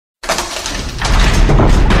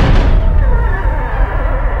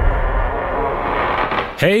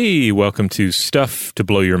Hey, welcome to Stuff to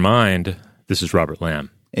Blow Your Mind. This is Robert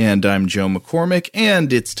Lamb. And I'm Joe McCormick,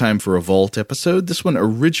 and it's time for a Vault episode. This one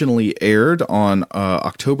originally aired on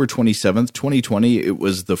October 27th, 2020. It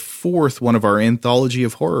was the fourth one of our Anthology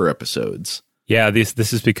of Horror episodes. Yeah, this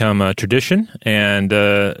has become a tradition, and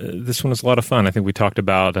this one was a lot of fun. I think we talked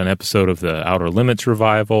about an episode of the Outer Limits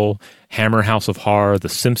revival, Hammer House of Horror, The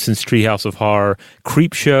Simpsons Treehouse of Horror,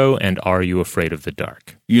 Creep Show, and Are You Afraid of the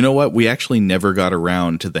Dark? You know what? We actually never got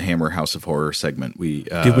around to the Hammer House of Horror segment.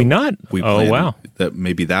 Did we not? Wow. That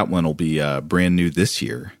maybe that one will be brand new this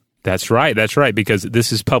year. That's right, because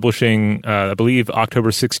this is publishing, I believe,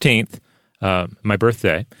 October 16th, my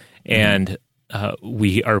birthday, and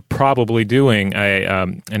we are probably doing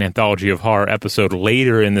an Anthology of Horror episode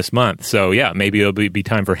later in this month. So yeah, maybe it'll be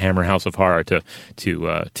time for Hammer House of Horror to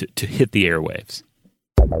hit the airwaves.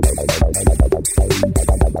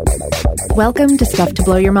 Welcome to Stuff to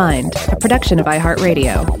Blow Your Mind, a production of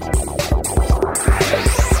iHeartRadio.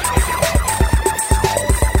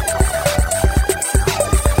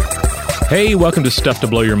 Hey, welcome to Stuff to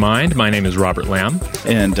Blow Your Mind. My name is Robert Lamb.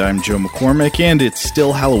 And I'm Joe McCormick, and it's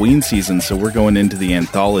still Halloween season, so we're going into the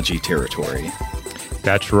anthology territory.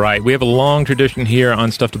 That's right. We have a long tradition here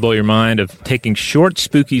on Stuff to Blow Your Mind of taking short,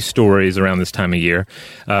 spooky stories around this time of year,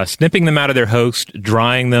 snipping them out of their host,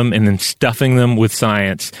 drying them, and then stuffing them with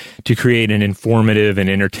science to create an informative and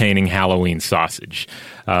entertaining Halloween sausage.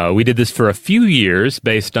 We did this for a few years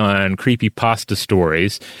based on creepypasta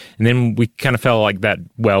stories, and then we kind of felt like that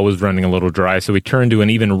well was running a little dry, so we turned to an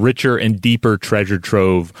even richer and deeper treasure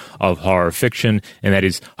trove of horror fiction, and that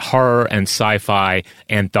is horror and sci-fi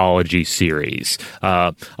anthology series.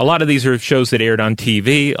 A lot of these are shows that aired on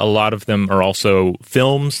TV. A lot of them are also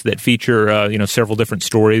films that feature several different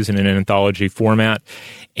stories in an anthology format.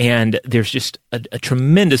 And there's just a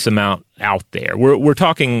tremendous amount out there. We're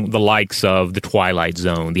talking the likes of The Twilight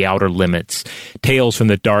Zone, The Outer Limits, Tales from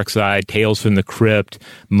the Dark Side, Tales from the Crypt,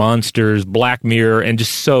 Monsters, Black Mirror, and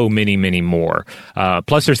just so many, many more.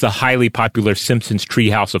 Plus, there's the highly popular Simpsons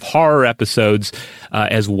Treehouse of Horror episodes,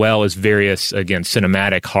 as well as various, again,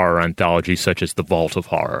 cinematic horror anthologies such as The Vault of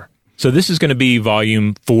Horror. So this is going to be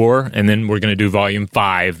Volume 4, and then we're going to do Volume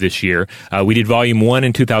 5 this year. We did Volume 1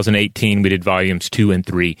 in 2018. We did Volumes 2 and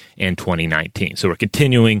 3 in 2019. So we're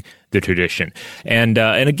continuing the tradition. And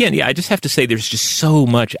again, yeah, I just have to say there's just so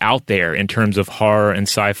much out there in terms of horror and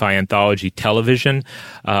sci-fi anthology television.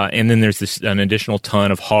 And then there's an additional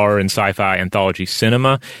ton of horror and sci-fi anthology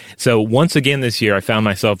cinema. So once again this year, I found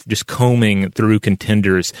myself just combing through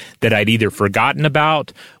contenders that I'd either forgotten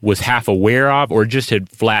about, was half aware of, or just had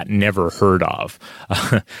flat never heard of.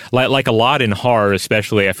 Like a lot in horror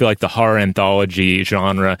especially, I feel like the horror anthology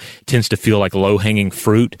genre tends to feel like low-hanging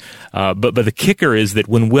fruit. But the kicker is that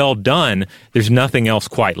when well done, there's nothing else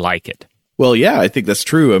quite like it. Well, yeah, I think that's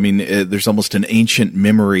true. I mean, there's almost an ancient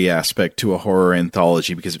memory aspect to a horror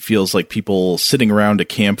anthology because it feels like people sitting around a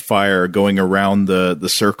campfire, going around the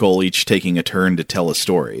circle, each taking a turn to tell a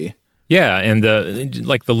story. Yeah, and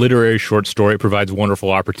like the literary short story, it provides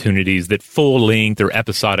wonderful opportunities that full-length or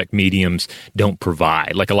episodic mediums don't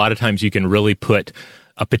provide. Like a lot of times you can really put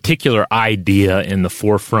a particular idea in the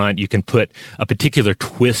forefront. You can put a particular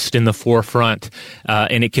twist in the forefront,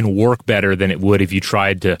 and it can work better than it would if you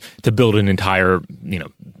tried to build an entire,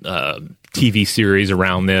 TV series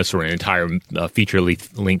around this or an entire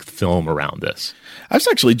feature-length film around this. I was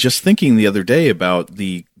actually just thinking the other day about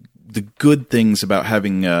the good things about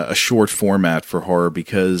having a short format for horror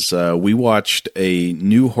because we watched a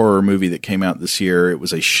new horror movie that came out this year. It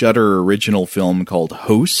was a Shudder original film called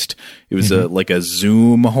Host. It was like a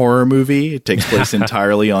Zoom horror movie. It takes place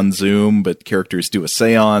entirely on Zoom, but characters do a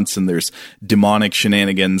seance and there's demonic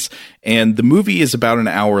shenanigans. And the movie is about an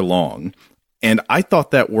hour long. And I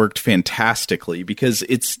thought that worked fantastically because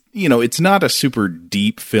it's not a super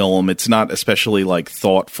deep film. It's not especially like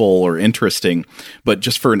thoughtful or interesting, but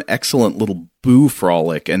just for an excellent little boo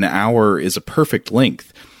frolic, an hour is a perfect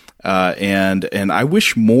length. And I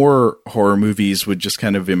wish more horror movies would just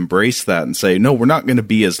kind of embrace that and say, no, we're not going to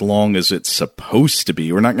be as long as it's supposed to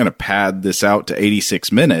be. We're not going to pad this out to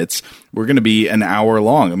 86 minutes. We're going to be an hour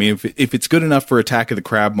long. I mean, if it's good enough for Attack of the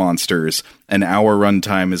Crab Monsters, an hour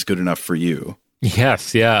runtime is good enough for you.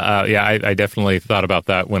 Yes, I definitely thought about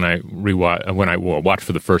that when I watched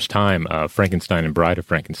for the first time Frankenstein and Bride of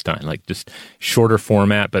Frankenstein. Like just shorter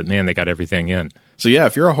format, but man, they got everything in. So yeah,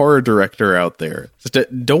 if you're a horror director out there,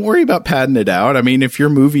 don't worry about padding it out. I mean, if your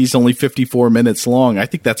movie's only 54 minutes long, I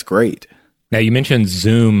think that's great. Now you mentioned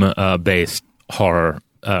Zoom based horror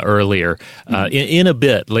earlier. In a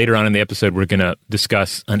bit, later on in the episode, we're going to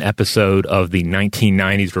discuss an episode of the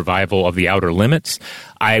 1990s revival of The Outer Limits.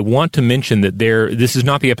 I want to mention that this is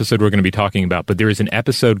not the episode we're going to be talking about, but there is an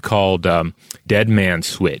episode called Dead Man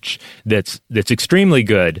Switch that's extremely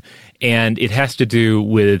good, and it has to do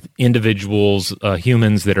with individuals,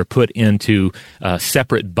 humans that are put into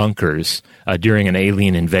separate bunkers during an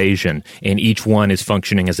alien invasion, and each one is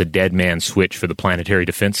functioning as a dead man switch for the planetary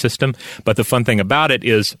defense system. But the fun thing about it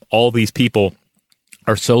is all these people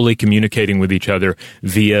are solely communicating with each other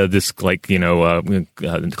via this,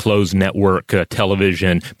 closed network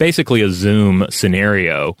television, basically a Zoom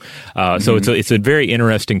scenario. So it's a very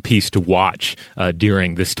interesting piece to watch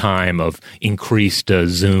during this time of increased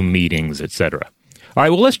Zoom meetings, etc. All right,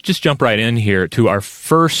 well, let's just jump right in here to our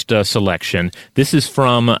first selection. This is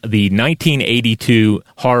from the 1982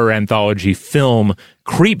 horror anthology film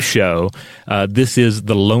Creepshow. This is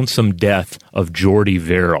The Lonesome Death of Jordy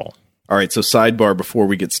Verrill. All right, so sidebar before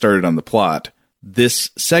we get started on the plot. This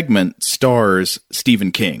segment stars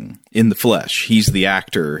Stephen King in the flesh. He's the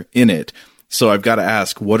actor in it. So I've got to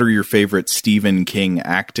ask, what are your favorite Stephen King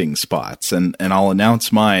acting spots? And I'll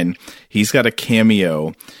announce mine. He's got a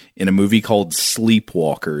cameo in a movie called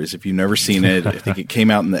Sleepwalkers. If you've never seen it, I think it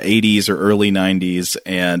came out in the 80s or early 90s,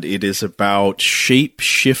 and it is about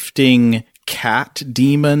shape-shifting cat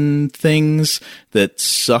demon things that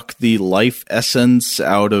suck the life essence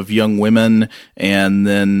out of young women, and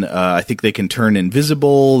then I think they can turn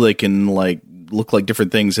invisible. They can look like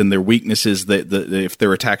different things, and their weakness is that if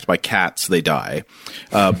they're attacked by cats, they die.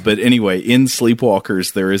 But anyway, in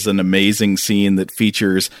Sleepwalkers, there is an amazing scene that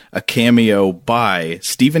features a cameo by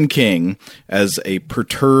Stephen King as a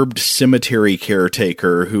perturbed cemetery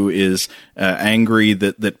caretaker who is angry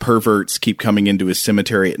that perverts keep coming into his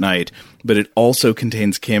cemetery at night. But it also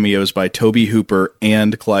contains cameos by Tobe Hooper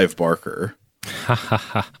and Clive Barker.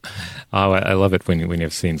 Oh, I love it when you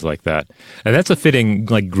have scenes like that. And that's a fitting,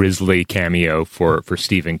 grisly cameo for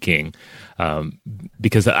Stephen King.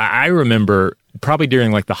 Because I remember probably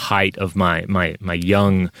during the height of my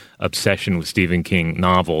young obsession with Stephen King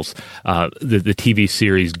novels, the TV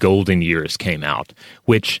series Golden Years came out,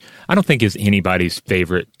 which I don't think is anybody's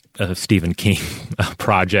favorite Stephen King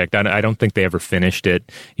project. I don't think they ever finised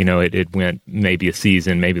it. It went maybe a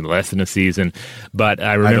season, maybe less than a season. But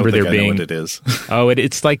I remember there being. I know what it is.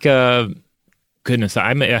 It's like goodness.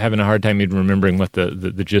 I'm having a hard time even remembering what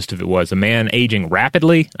the gist of it was. A man aging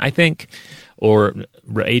rapidly, I think, or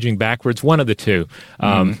aging backwards. One of the two.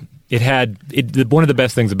 It had one of the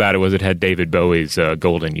best things about it was it had David Bowie's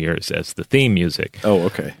Golden Years as the theme music. Oh,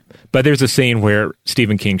 okay. But there's a scene where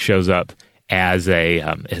Stephen King shows up as a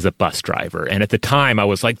bus driver, and at the time I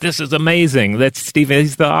was like, "This is amazing! That's Stephen.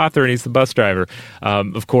 He's the author, and he's the bus driver."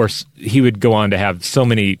 Of course, he would go on to have so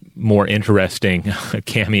many more interesting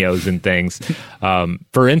cameos and things.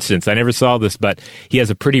 For instance, I never saw this, but he has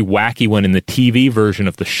a pretty wacky one in the TV version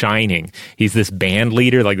of The Shining. He's this band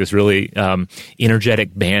leader, this really energetic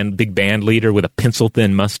big band leader with a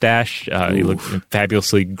pencil-thin mustache. He looks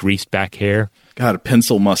fabulously greased back hair. God, a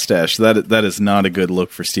pencil mustache. That is not a good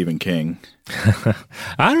look for Stephen King.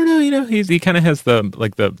 I don't know. He kind of has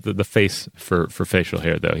the face for facial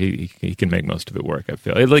hair, though. He can make most of it work. I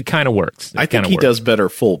feel it kind of works. I think he does better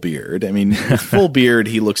full beard. I mean, with full beard,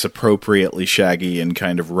 he looks appropriately shaggy and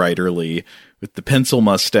kind of writerly. With the pencil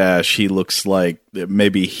mustache, he looks like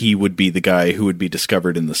maybe he would be the guy who would be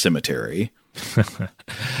discovered in the cemetery.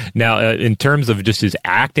 Now, in terms of just his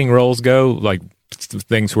acting roles go,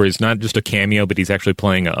 things where he's not just a cameo, but he's actually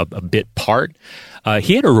playing a bit part.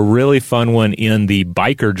 He had a really fun one in the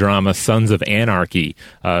biker drama Sons of Anarchy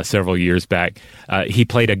several years back. He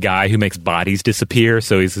played a guy who makes bodies disappear.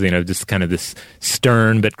 So he's just kind of this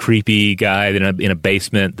stern but creepy guy in a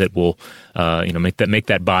basement that will make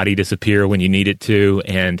that body disappear when you need it to,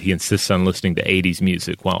 and he insists on listening to 80s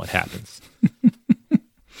music while it happens.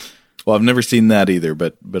 Well, I've never seen that either,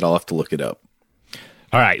 but I'll have to look it up.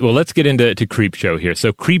 All right, well, let's get into Creepshow here.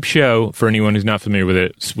 So Creepshow, for anyone who's not familiar with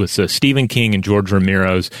it, was Stephen King and George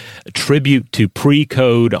Romero's tribute to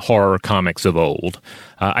pre-code horror comics of old.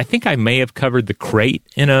 I think I may have covered The Crate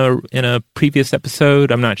in a previous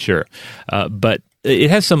episode. I'm not sure. But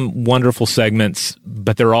it has some wonderful segments,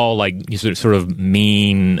 but they're all sort of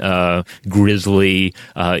mean, grisly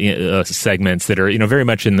segments that are very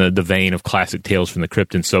much in the vein of classic Tales from the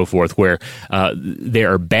Crypt and so forth, where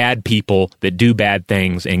there are bad people that do bad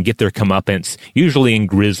things and get their comeuppance, usually in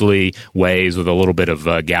grisly ways with a little bit of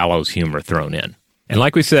gallows humor thrown in. And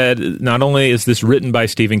like we said, not only is this written by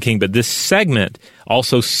Stephen King, but this segment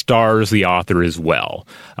also stars the author as well.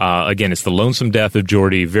 Again, it's The Lonesome Death of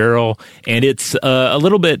Jordy Verrill, and it's a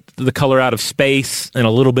little bit The Color Out of Space and a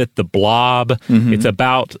little bit The Blob. Mm-hmm. It's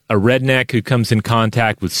about a redneck who comes in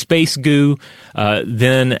contact with space goo.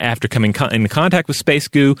 Then after coming in contact with space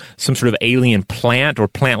goo, some sort of alien plant or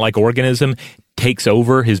plant-like organism takes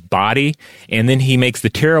over his body, and then he makes the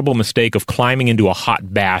terrible mistake of climbing into a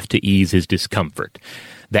hot bath to ease his discomfort.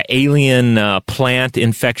 The alien plant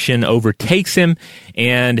infection overtakes him,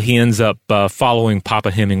 and he ends up following Papa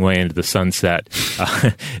Hemingway into the sunset.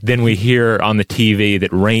 Then we hear on the TV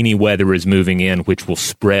that rainy weather is moving in, which will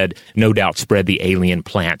no doubt spread the alien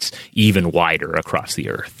plants even wider across the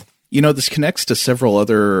earth. You know, this connects to several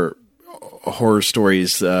other horror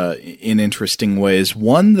stories in interesting ways.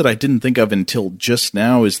 One that I didn't think of until just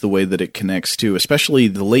now is the way that it connects to, especially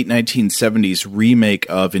the late 1970s remake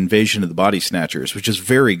of Invasion of the Body Snatchers, which is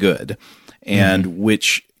very good, and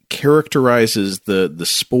which characterizes the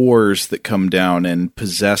spores that come down and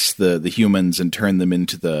possess the humans and turn them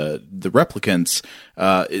into the replicants.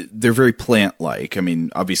 They're very plant-like. I mean,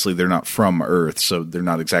 obviously they're not from Earth, so they're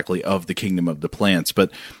not exactly of the kingdom of the plants,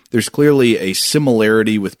 but there's clearly a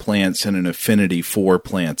similarity with plants and an affinity for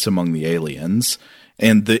plants among the aliens.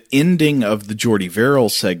 And the ending of the Jordy Verrill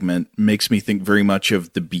segment makes me think very much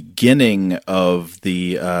of the beginning of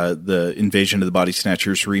the Invasion of the Body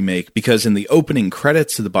Snatchers remake, because in the opening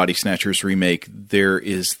credits of the Body Snatchers remake, there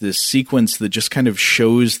is this sequence that just kind of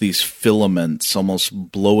shows these filaments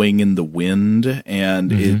almost blowing in the wind,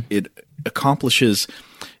 and it accomplishes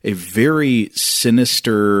a very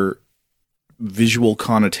sinister visual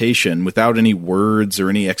connotation without any words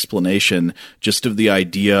or any explanation, just of the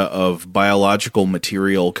idea of biological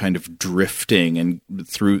material kind of drifting and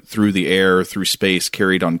through the air, through space,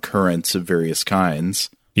 carried on currents of various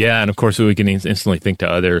kinds. Yeah, and of course we can instantly think to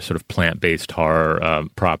other sort of plant-based horror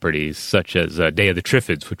properties, such as Day of the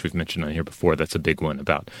Triffids, which we've mentioned on here before. That's a big one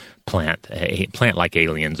about plant-like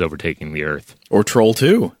aliens overtaking the Earth. Or Troll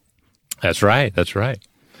 2. That's right.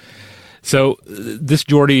 So this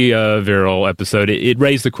Jordy Verrill episode, it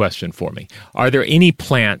raised the question for me. Are there any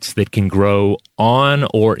plants that can grow on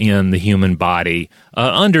or in the human body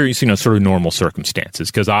under, sort of normal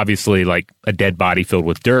circumstances? Because obviously, like a dead body filled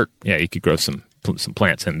with dirt, yeah, you could grow some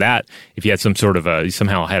plants in that. If you had some sort of you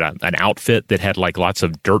somehow had an outfit that had like lots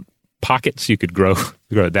of dirt pockets, you could grow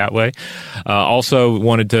it that way. Also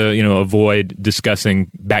wanted to, avoid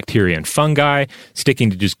discussing bacteria and fungi,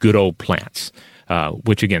 sticking to just good old plants.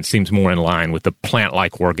 Which, again, seems more in line with the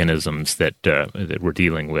plant-like organisms that we're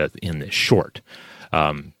dealing with in this short.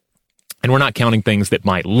 And we're not counting things that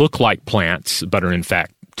might look like plants, but are in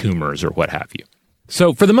fact tumors or what have you.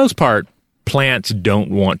 So for the most part, plants don't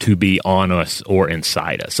want to be on us or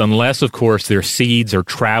inside us, unless, of course, their seeds are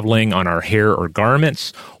traveling on our hair or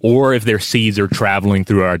garments, or if their seeds are traveling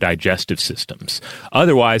through our digestive systems.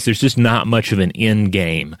 Otherwise, there's just not much of an end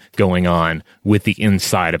game going on with the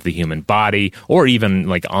inside of the human body, or even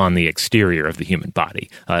like on the exterior of the human body.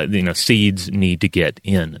 Seeds need to get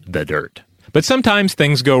in the dirt. But sometimes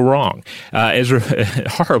things go wrong,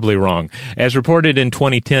 horribly wrong. As reported in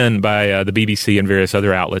 2010 by the BBC and various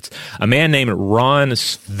other outlets, a man named Ron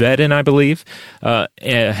Svedin, I believe,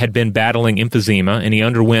 had been battling emphysema, and he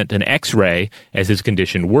underwent an X-ray as his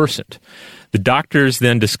condition worsened. The doctors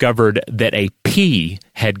then discovered that a pea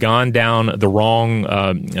had gone down the wrong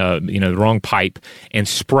pipe and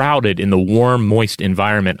sprouted in the warm, moist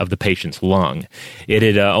environment of the patient's lung. It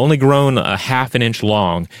had only grown a half an inch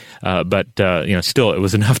long, but still it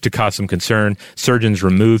was enough to cause some concern. Surgeons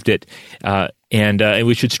removed it. And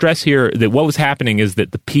we should stress here that what was happening is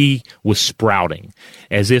that the pea was sprouting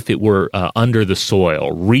as if it were under the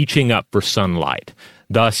soil, reaching up for sunlight.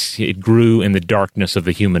 Thus, it grew in the darkness of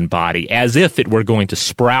the human body, as if it were going to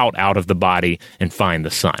sprout out of the body and find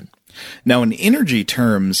the sun. Now, in energy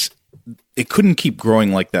terms, it couldn't keep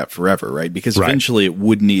growing like that forever, right? Because eventually it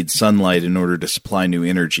would need sunlight in order to supply new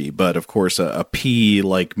energy. But, of course, a pea,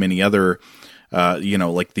 like many other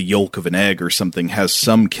like the yolk of an egg or something, has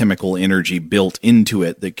some chemical energy built into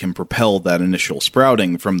it that can propel that initial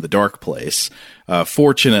sprouting from the dark place.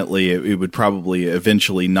 Fortunately, it would probably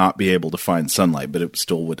eventually not be able to find sunlight, but it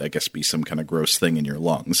still would, I guess, be some kind of gross thing in your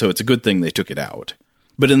lungs. So it's a good thing they took it out.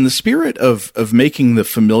 But in the spirit of making the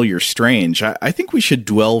familiar strange, I think we should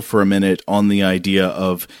dwell for a minute on the idea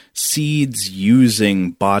of seeds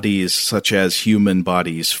using bodies such as human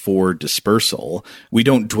bodies for dispersal. We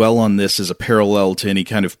don't dwell on this as a parallel to any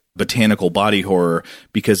kind of botanical body horror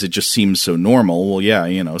because it just seems so normal. Well,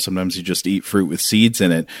 yeah, sometimes you just eat fruit with seeds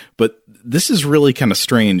in it. But this is really kind of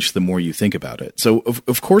strange the more you think about it. So,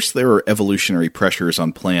 of course, there are evolutionary pressures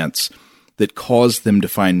on plants that cause them to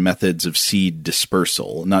find methods of seed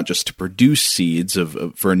dispersal, not just to produce seeds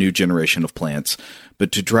for a new generation of plants,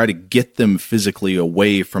 but to try to get them physically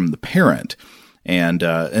away from the parent. And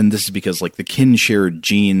this is because, like, the kin-shared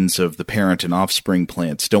genes of the parent and offspring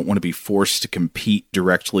plants don't want to be forced to compete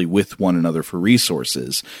directly with one another for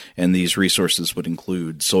resources. And these resources would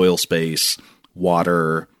include soil space,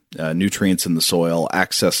 water, nutrients in the soil,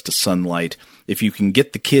 access to sunlight. If you can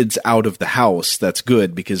get the kids out of the house, that's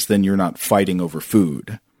good, because then you're not fighting over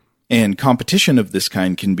food. And competition of this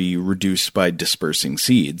kind can be reduced by dispersing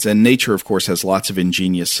seeds. And nature, of course, has lots of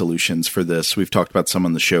ingenious solutions for this. We've talked about some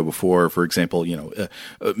on the show before. For example,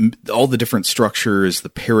 all the different structures, the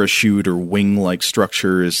parachute or wing-like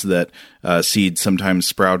structures that seeds sometimes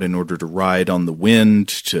sprout in order to ride on the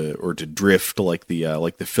wind, or to drift, like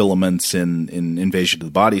the filaments in Invasion of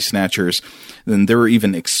the Body Snatchers. And there are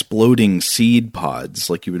even exploding seed pods,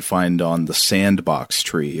 like you would find on the sandbox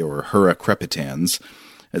tree or Hura crepitans.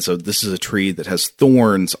 And so this is a tree that has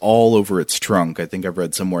thorns all over its trunk. I think I've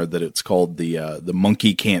read somewhere that it's called the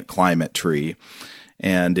monkey can't climb it tree.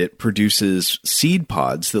 And it produces seed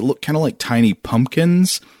pods that look kind of like tiny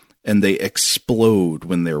pumpkins, and they explode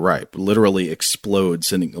when they're ripe, literally explode,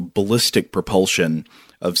 sending a ballistic propulsion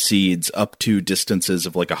of seeds up to distances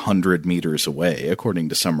of like 100 meters away, according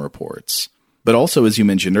to some reports. But also, as you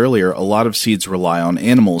mentioned earlier, a lot of seeds rely on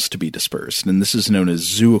animals to be dispersed, and this is known as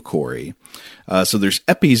zoochory. So there's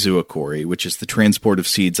epizoochory, which is the transport of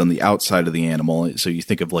seeds on the outside of the animal. So you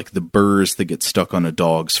think of like the burrs that get stuck on a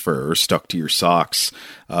dog's fur or stuck to your socks.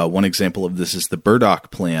 One example of this is the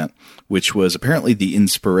burdock plant, which was apparently the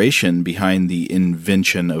inspiration behind the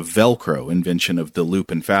invention of Velcro, invention of the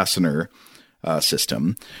loop and fastener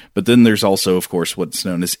system. But then there's also, of course, what's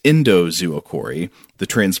known as endozoochory, the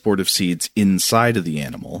transport of seeds inside of the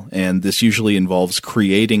animal. And this usually involves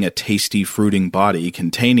creating a tasty fruiting body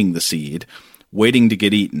containing the seed, waiting to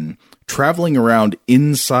get eaten, traveling around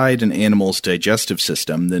inside an animal's digestive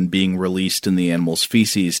system, then being released in the animal's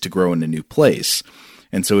feces to grow in a new place.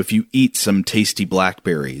 And so if you eat some tasty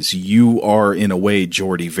blackberries, you are, in a way,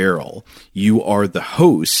 Jordy Verrill. You are the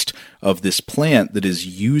host of this plant that is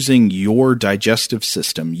using your digestive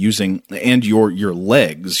system, and your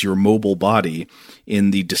legs, your mobile body,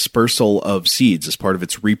 in the dispersal of seeds as part of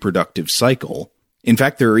its reproductive cycle. In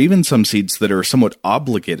fact, there are even some seeds that are somewhat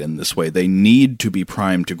obligate in this way. They need to be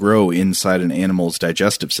primed to grow inside an animal's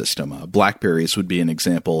digestive system. Blackberries would be an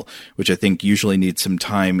example, which I think usually need some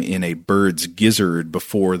time in a bird's gizzard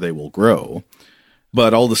before they will grow.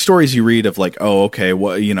 But all the stories you read of like, oh, okay,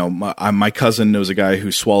 well, my cousin knows a guy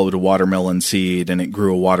who swallowed a watermelon seed and it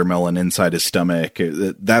grew a watermelon inside his stomach.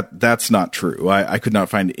 That's not true. I could not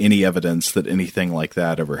find any evidence that anything like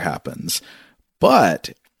that ever happens.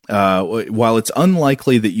 But while it's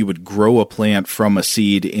unlikely that you would grow a plant from a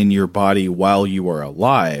seed in your body while you are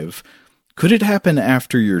alive, could it happen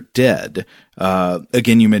after you're dead?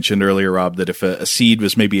 Again, you mentioned earlier, Rob, that if a seed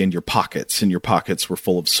was maybe in your pockets and your pockets were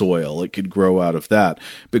full of soil, it could grow out of that.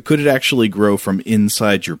 But could it actually grow from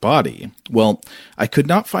inside your body? Well, I could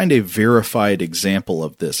not find a verified example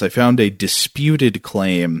of this. I found a disputed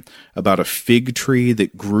claim about a fig tree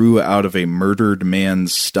that grew out of a murdered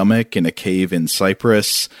man's stomach in a cave in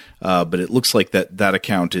Cyprus, but it looks like that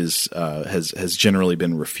account has generally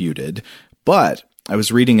been refuted. But I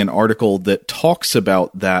was reading an article that talks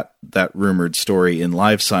about that rumored story in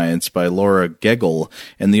Live Science by Laura Gegel,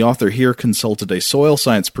 and the author here consulted a soil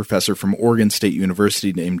science professor from Oregon State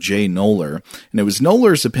University named Jay Noller, and it was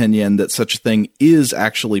Noller's opinion that such a thing is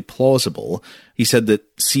actually plausible. He said that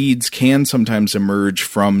seeds can sometimes emerge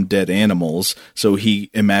from dead animals, so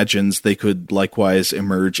he imagines they could likewise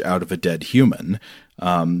emerge out of a dead human.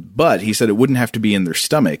 But he said it wouldn't have to be in their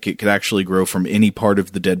stomach. It could actually grow from any part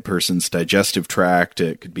of the dead person's digestive tract.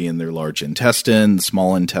 It could be in their large intestine, the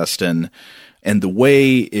small intestine. And the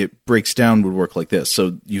way it breaks down would work like this.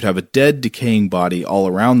 So you'd have a dead, decaying body all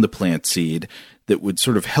around the plant seed that would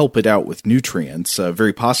sort of help it out with nutrients,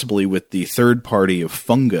 very possibly with the third party of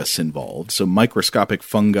fungus involved. So microscopic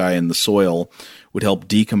fungi in the soil would help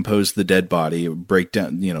decompose the dead body. It would break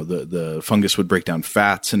down, the fungus would break down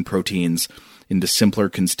fats and proteins into simpler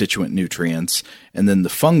constituent nutrients, and then the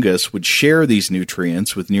fungus would share these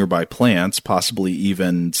nutrients with nearby plants, possibly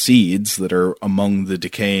even seeds that are among the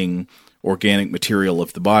decaying organic material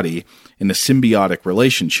of the body, in a symbiotic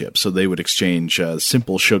relationship. So they would exchange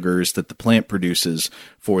simple sugars that the plant produces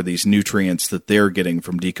for these nutrients that they're getting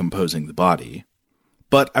from decomposing the body.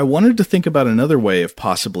 But I wanted to think about another way of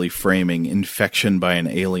possibly framing infection by an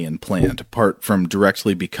alien plant, apart from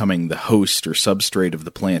directly becoming the host or substrate of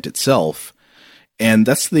the plant itself. And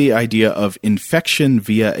that's the idea of infection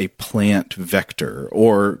via a plant vector,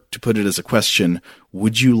 or to put it as a question,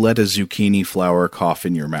 would you let a zucchini flower cough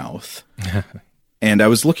in your mouth? And I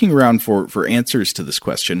was looking around for answers to this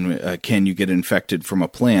question, can you get infected from a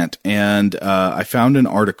plant? And I found an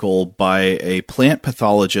article by a plant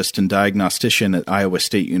pathologist and diagnostician at Iowa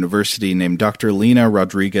State University named Dr. Lina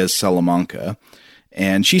Rodriguez Salamanca.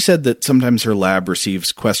 And she said that sometimes her lab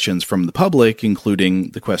receives questions from the public,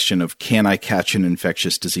 including the question of, can I catch an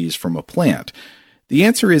infectious disease from a plant? The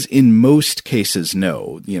answer is, in most cases,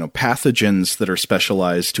 no. Pathogens that are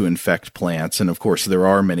specialized to infect plants, and of course there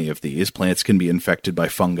are many of these. Plants can be infected by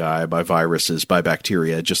fungi, by viruses, by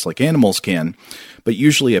bacteria, just like animals can. But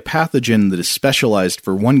usually a pathogen that is specialized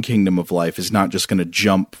for one kingdom of life is not just going to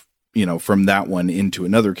jump, from that one into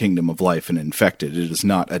another kingdom of life and infect it. It is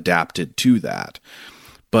not adapted to that.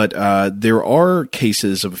 But there are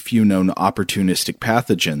cases of a few known opportunistic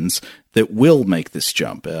pathogens that will make this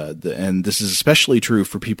jump. And this is especially true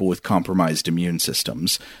for people with compromised immune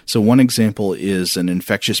systems. So one example is an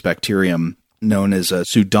infectious bacterium known as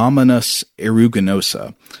Pseudomonas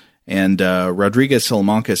aeruginosa. And Rodriguez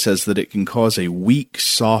Salamanca says that it can cause a weak,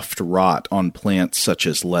 soft rot on plants such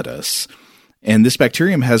as lettuce. And this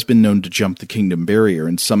bacterium has been known to jump the kingdom barrier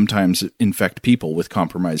and sometimes infect people with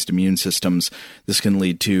compromised immune systems. This can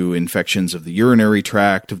lead to infections of the urinary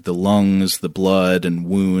tract, of the lungs, the blood, and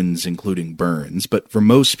wounds, including burns. But for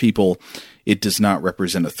most people, it does not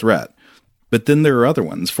represent a threat. But then there are other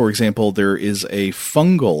ones. For example, there is a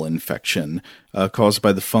fungal infection caused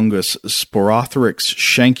by the fungus Sporothrix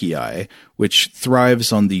shankii, which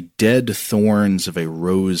thrives on the dead thorns of a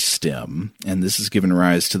rose stem. And this has given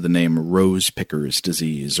rise to the name rose picker's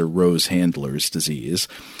disease or rose handler's disease.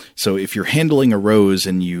 So if you're handling a rose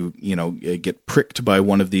and you get pricked by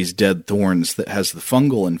one of these dead thorns that has the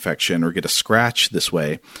fungal infection or get a scratch this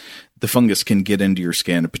way, the fungus can get into your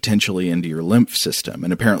skin and potentially into your lymph system.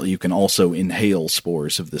 And apparently you can also inhale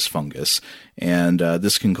spores of this fungus. And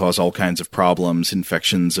this can cause all kinds of problems,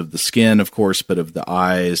 infections of the skin, of course, but of the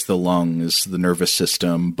eyes, the lungs, the nervous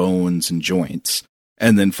system, bones, and joints.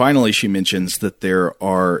 And then finally, she mentions that there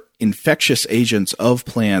are infectious agents of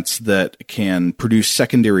plants that can produce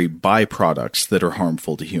secondary byproducts that are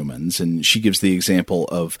harmful to humans. And she gives the example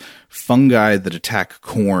of fungi that attack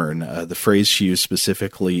corn. The phrase she used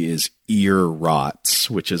specifically is ear rots,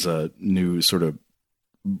 which is a new sort of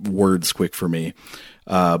word squick for me.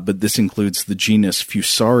 But this includes the genus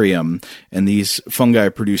Fusarium, and these fungi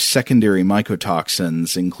produce secondary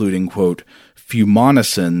mycotoxins, including, quote,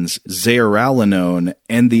 fumonisin, zearalenone,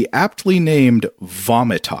 and the aptly named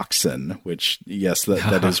vomitoxin, which, yes,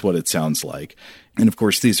 that is what it sounds like. And of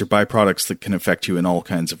course, these are byproducts that can affect you in all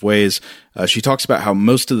kinds of ways. She talks about how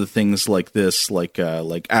most of the things like this, like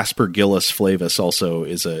Aspergillus flavus, also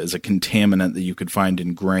is a contaminant that you could find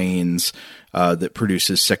in grains that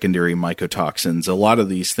produces secondary mycotoxins. A lot of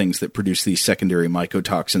these things that produce these secondary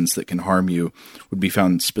mycotoxins that can harm you would be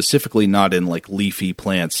found specifically not in like leafy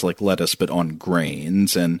plants like lettuce, but on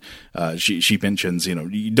grains. And she mentions,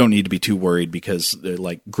 you don't need to be too worried because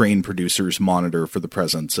like grain producers monitor for the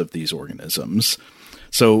presence of these organisms.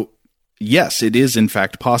 So yes, it is in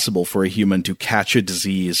fact possible for a human to catch a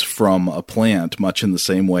disease from a plant, much in the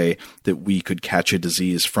same way that we could catch a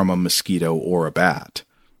disease from a mosquito or a bat.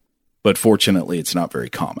 But fortunately, it's not very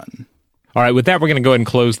common. All right, with that, we're going to go ahead and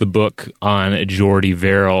close the book on Jordy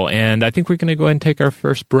Verrill, and I think we're going to go ahead and take our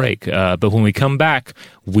first break. But when we come back,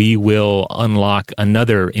 we will unlock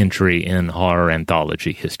another entry in horror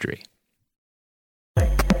anthology history.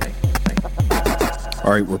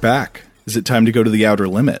 All right, we're back. Is it time to go to the outer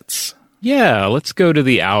limits? Yeah, let's go to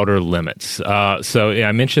the outer limits. So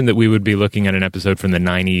I mentioned that we would be looking at an episode from the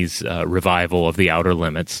 90s revival of the Outer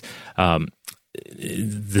Limits.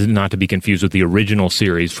 Not to be confused with the original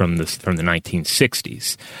series from the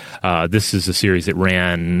 1960s. This is a series that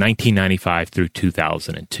ran 1995 through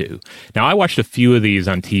 2002. Now, I watched a few of these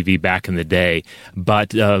on TV back in the day,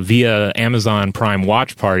 but via Amazon Prime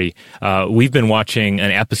Watch Party, we've been watching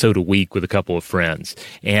an episode a week with a couple of friends.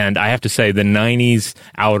 And I have to say, the 90s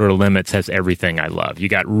Outer Limits has everything I love. You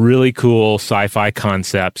got really cool sci-fi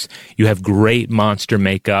concepts. You have great monster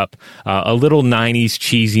makeup, a little 90s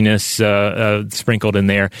cheesiness, sprinkled in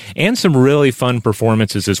there, and some really fun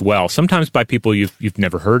performances as well. Sometimes by people you've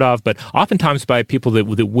never heard of, but oftentimes by people that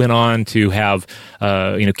went on to have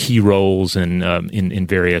key roles in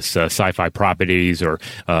various sci-fi properties, or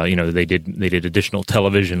they did additional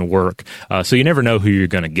television work. So you never know who you're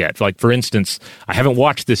going to get. Like, for instance, I haven't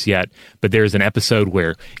watched this yet, but there's an episode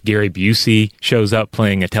where Gary Busey shows up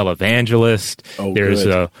playing a televangelist.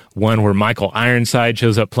 There's one where Michael Ironside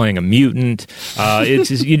shows up playing a mutant.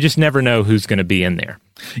 You just never know who's going to be in there.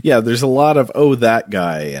 Yeah, there's a lot of that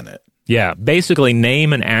guy in it. Yeah, basically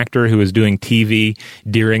name an actor who was doing TV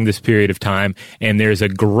during this period of time, and there's a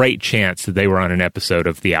great chance that they were on an episode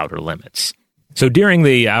of The Outer Limits. So during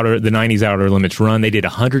the 90s Outer Limits run, they did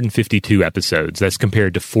 152 episodes. That's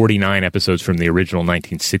compared to 49 episodes from the original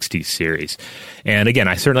 1960s series. And again,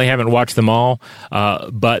 I certainly haven't watched them all,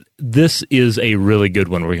 but this is a really good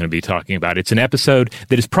one we're going to be talking about. It's an episode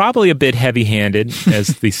that is probably a bit heavy-handed, as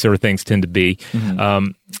these sort of things tend to be.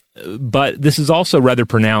 Mm-hmm. But this is also rather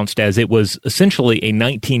pronounced, as it was essentially a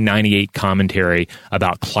 1998 commentary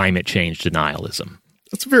about climate change denialism.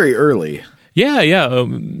 That's very early. Yeah.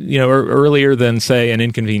 Earlier than, say, An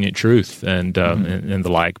Inconvenient Truth and the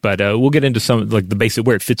like. But we'll get into some, like, the basic,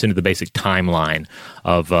 where it fits into the basic timeline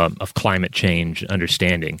of climate change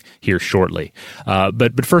understanding here shortly.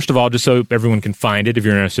 But first of all, just so everyone can find it, if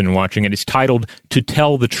you're interested in watching it, it's titled To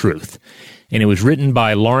Tell the Truth. And it was written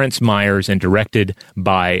by Lawrence Myers and directed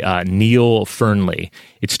by Neil Fernley.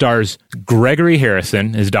 It stars Gregory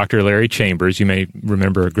Harrison as Dr. Larry Chambers. You may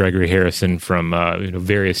remember Gregory Harrison from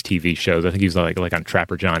various TV shows. I think he's like on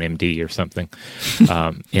Trapper John MD or something,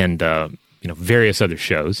 and various other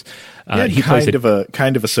shows. He plays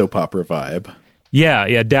kind of a soap opera vibe.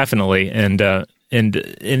 Yeah, definitely. And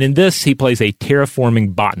in this, he plays a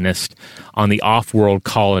terraforming botanist on the off-world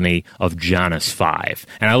colony of Janus 5.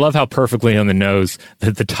 And I love how perfectly on the nose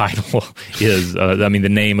that the title is, the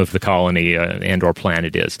name of the colony and/or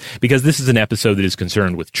planet is. Because this is an episode that is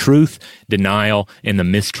concerned with truth, denial, and the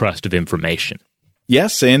mistrust of information.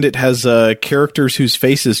 Yes, and it has characters whose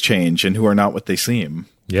faces change and who are not what they seem.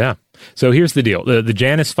 Yeah. So here's the deal. The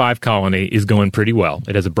Janus 5 colony is going pretty well.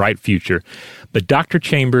 It has a bright future. But Dr.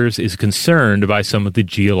 Chambers is concerned by some of the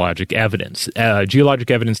geologic evidence. Geologic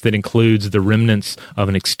evidence that includes the remnants of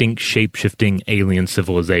an extinct shape-shifting alien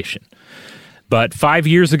civilization. But 5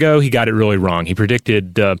 years ago, he got it really wrong. He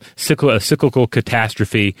predicted a cyclical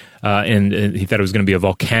catastrophe, and he thought it was going to be a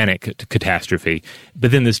volcanic catastrophe. But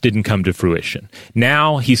then this didn't come to fruition.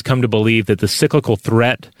 Now he's come to believe that the cyclical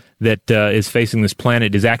threat that is facing this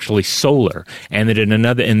planet is actually solar, and that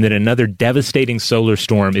another devastating solar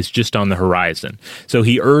storm is just on the horizon. So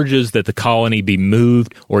he urges that the colony be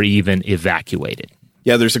moved or even evacuated.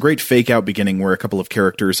 Yeah, there's a great fake-out beginning where a couple of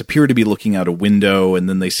characters appear to be looking out a window, and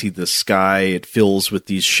then they see the sky. It fills with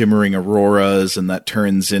these shimmering auroras, and that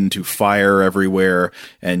turns into fire everywhere.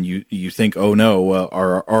 And you think, oh no,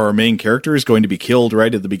 our main character is going to be killed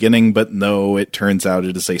right at the beginning, but no, it turns out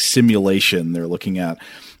it is a simulation they're looking at.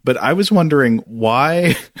 But I was wondering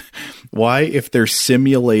why, if they're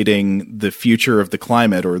simulating the future of the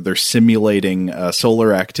climate, or they're simulating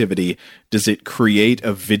solar activity, does it create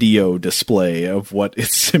a video display of what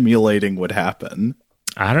it's simulating would happen?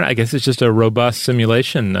 I don't know. I guess it's just a robust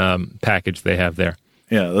simulation package they have there.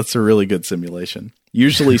 Yeah, that's a really good simulation.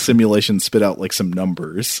 Usually simulations spit out like some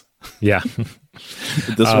numbers. Yeah.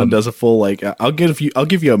 This one does a full, like, I'll give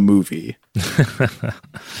you a movie.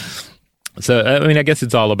 So, I guess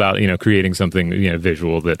it's all about, creating something,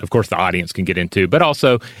 visual that, of course, the audience can get into, but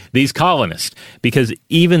also these colonists, because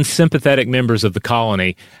even sympathetic members of the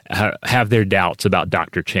colony have their doubts about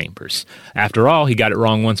Dr. Chambers. After all, he got it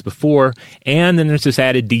wrong once before, and then there's this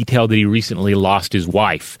added detail that he recently lost his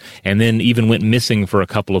wife, and then even went missing for a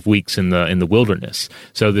couple of weeks in the wilderness.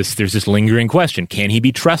 So there's this lingering question: can he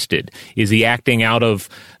be trusted? Is he acting out of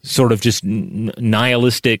sort of just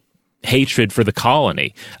nihilistic hatred for the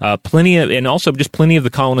colony? Plenty of the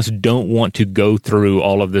colonists don't want to go through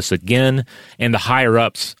all of this again, and the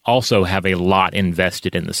higher-ups also have a lot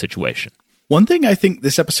invested in the situation. One thing I think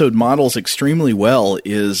this episode models extremely well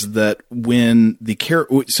is that when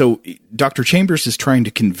so Dr. Chambers is trying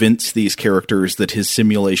to convince these characters that his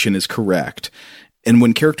simulation is correct. And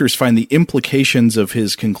when characters find the implications of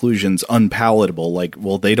his conclusions unpalatable, like,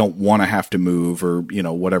 well, they don't want to have to move, or,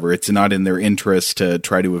 whatever, it's not in their interest to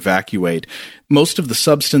try to evacuate, most of the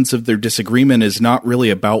substance of their disagreement is not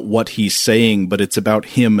really about what he's saying, but it's about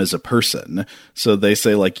him as a person. So they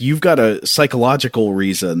say, like, you've got a psychological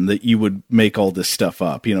reason that you would make all this stuff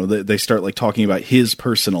up. They start, like, talking about his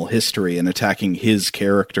personal history and attacking his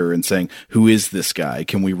character and saying, who is this guy?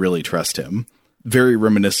 Can we really trust him? Very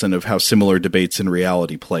reminiscent of how similar debates in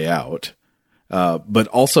reality play out. But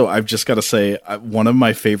also, I've just got to say, one of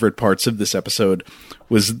my favorite parts of this episode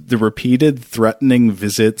was the repeated threatening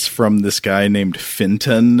visits from this guy named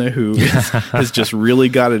Fenton, who has just really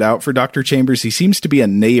got it out for Dr. Chambers. He seems to be a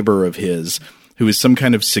neighbor of his who is some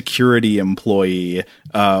kind of security employee,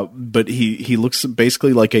 but he looks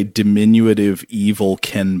basically like a diminutive evil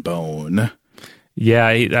Ken Bone. Yeah,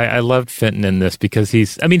 I loved Fenton in this because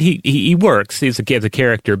he works. He's a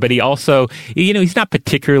character, but he also, he's not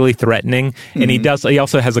particularly threatening, and he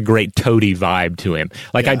also has a great toady vibe to him.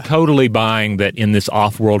 Like, I'm totally buying that in this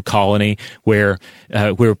off-world colony where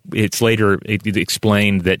it's later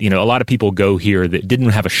explained that, a lot of people go here that didn't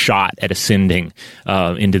have a shot at ascending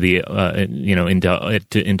into the,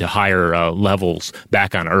 into higher levels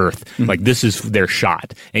back on Earth. Mm-hmm. Like, this is their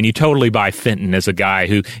shot. And you totally buy Fenton as a guy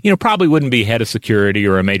who, probably wouldn't be head of security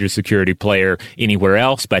or a major security player anywhere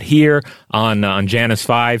else, but here on Janus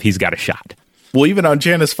 5, he's got a shot. Well, even on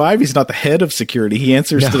Janus 5, he's not the head of security. He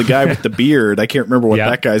answers to the guy with the beard. I can't remember what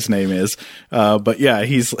that guy's name is. But yeah,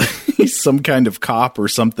 he's some kind of cop or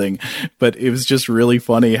something. But it was just really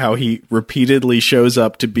funny how he repeatedly shows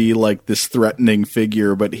up to be like this threatening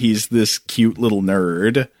figure, but he's this cute little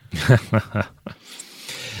nerd.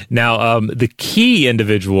 Now, the key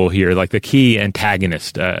individual here, like the key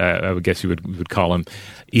antagonist, I would guess you would call him,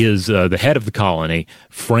 is the head of the colony,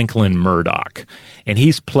 Franklin Murdoch. And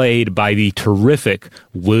he's played by the terrific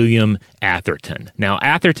William Atherton. Now,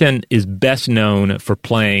 Atherton is best known for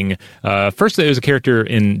playing, first there was a character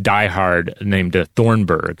in Die Hard named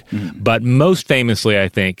Thornburg, but most famously, I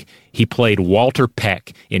think, he played Walter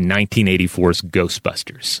Peck in 1984's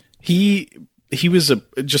Ghostbusters. He was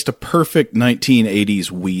just a perfect 1980s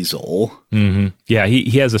weasel. Mm-hmm. Yeah, he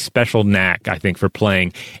has a special knack, I think, for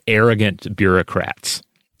playing arrogant bureaucrats.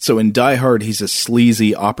 So in Die Hard, he's a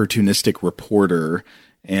sleazy, opportunistic reporter,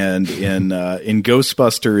 and in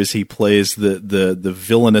Ghostbusters, he plays the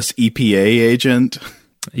villainous EPA agent.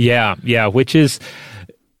 Yeah, which is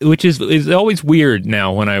always weird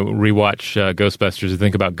now when I rewatch Ghostbusters and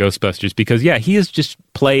think about Ghostbusters, because he is just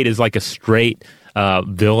played as like a straight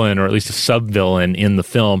villain, or at least a sub-villain in the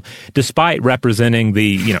film, despite representing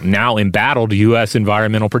the now embattled U.S.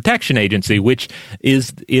 Environmental Protection Agency, which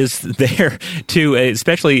is there to,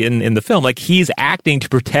 especially in the film, like he's acting to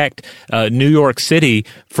protect New York City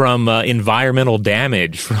from environmental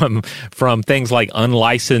damage, from things like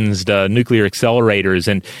unlicensed nuclear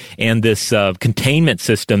accelerators and this containment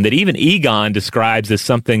system that even Egon describes as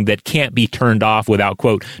something that can't be turned off without,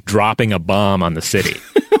 quote, dropping a bomb on the city.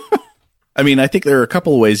 I mean, I think there are a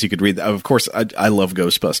couple of ways you could read that. Of course, I love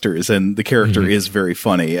Ghostbusters, and the character is very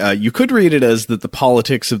funny. You could read it as that the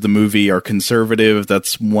politics of the movie are conservative.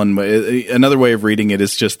 That's one way. Another way of reading it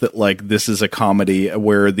is just that, like, this is a comedy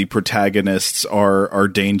where the protagonists are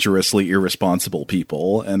dangerously irresponsible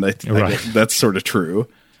people, and I guess that's sort of true.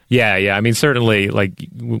 Yeah. I mean, certainly, like,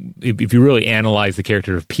 if you really analyze the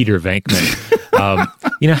character of Peter Venkman,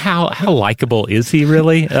 how likable is he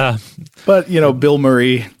really? But, Bill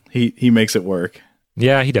Murray... He makes it work.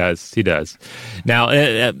 Yeah, he does. Now,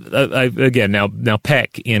 again, now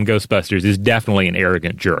Peck in Ghostbusters is definitely an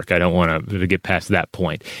arrogant jerk. I don't want to get past that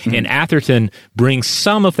point. Mm-hmm. And Atherton brings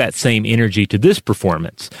some of that same energy to this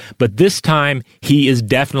performance, but this time he is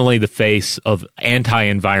definitely the face of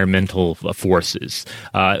anti-environmental forces.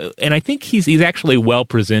 And I think he's actually well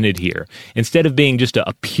presented here. Instead of being just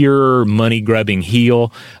a pure money-grubbing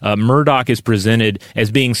heel, Murdoch is presented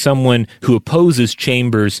as being someone who opposes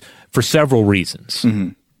Chambers for several reasons.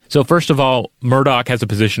 Mm-hmm. So first of all, Murdoch has a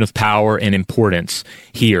position of power and importance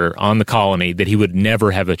here on the colony that he would never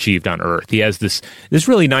have achieved on Earth. He has this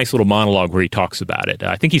really nice little monologue where he talks about it.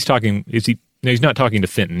 I think he's talking, he's not talking to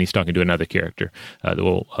Fenton, he's talking to another character that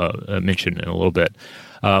we'll mention in a little bit.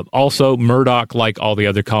 Also, Murdoch, like all the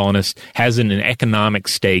other colonists, has an economic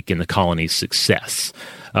stake in the colony's success.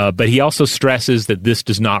 But he also stresses that this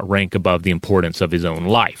does not rank above the importance of his own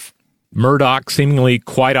life. Murdoch, seemingly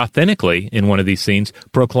quite authentically in one of these scenes,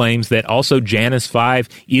 proclaims that also Janus 5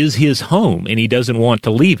 is his home and he doesn't want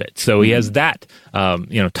to leave it. So he has that,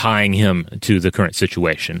 tying him to the current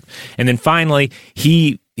situation. And then finally,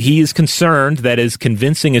 he is concerned that as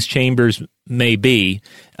convincing as Chambers may be,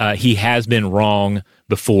 he has been wrong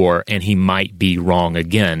before and he might be wrong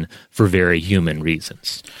again for very human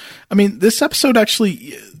reasons. I mean, this episode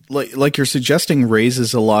actually, like you're suggesting,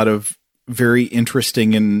 raises a lot of very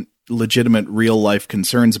interesting and legitimate real-life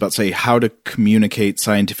concerns about, say, how to communicate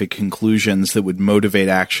scientific conclusions that would motivate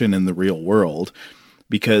action in the real world,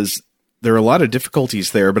 because there are a lot of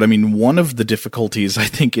difficulties there. But I mean, one of the difficulties, I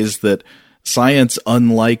think, is that science,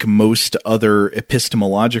 unlike most other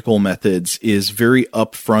epistemological methods, is very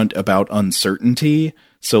upfront about uncertainty.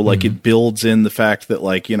 So, like, it builds in the fact that,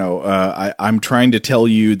 like, I'm trying to tell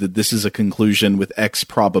you that this is a conclusion with X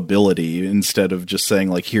probability instead of just saying,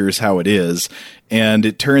 like, here's how it is. And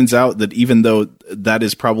it turns out that even though that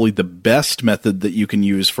is probably the best method that you can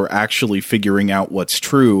use for actually figuring out what's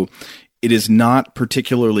true, it is not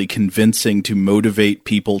particularly convincing to motivate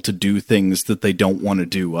people to do things that they don't want to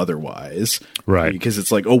do otherwise. Right. Because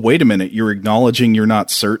it's like, oh, wait a minute, you're acknowledging you're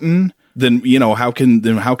not certain? Then how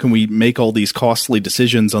can we make all these costly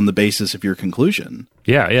decisions on the basis of your conclusion?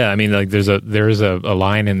 Yeah. I mean, like there is a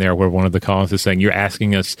line in there where one of the columnists is saying, you're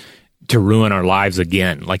asking us to ruin our lives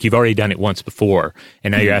again. Like, you've already done it once before,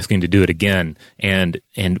 and now you're asking to do it again, and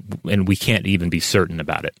we can't even be certain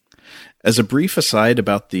about it. As a brief aside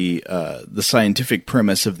about the scientific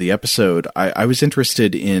premise of the episode, I was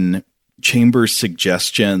interested in Chambers'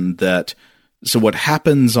 suggestion that, so what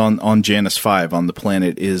happens on Janus 5 on the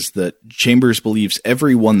planet is that Chambers believes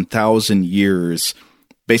every 1,000 years,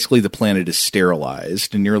 basically the planet is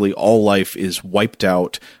sterilized and nearly all life is wiped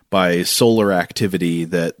out by solar activity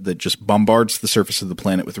that just bombards the surface of the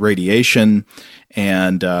planet with radiation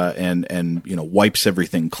and wipes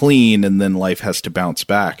everything clean, and then life has to bounce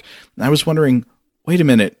back. And I was wondering, wait a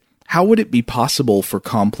minute, how would it be possible for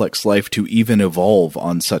complex life to even evolve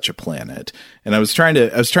on such a planet? And I was trying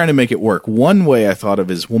to make it work. One way I thought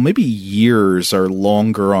of is, well, maybe years are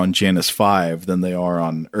longer on Janus 5 than they are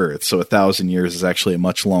on Earth. So 1,000 years is actually a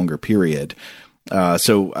much longer period.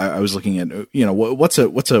 So I was looking at, what's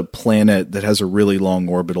a planet that has a really long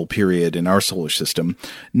orbital period in our solar system?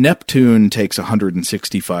 Neptune takes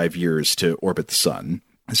 165 years to orbit the sun.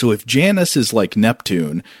 So if Janus is like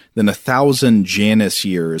Neptune, then 1,000 Janus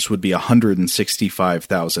years would be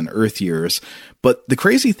 165,000 Earth years. But the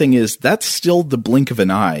crazy thing is, that's still the blink of an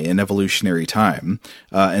eye in evolutionary time.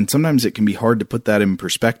 And sometimes it can be hard to put that in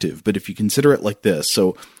perspective. But if you consider it like this,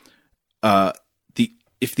 so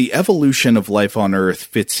if the evolution of life on Earth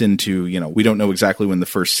fits into, we don't know exactly when the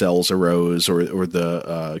first cells arose or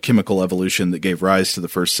the chemical evolution that gave rise to the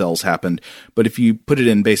first cells happened, but if you put it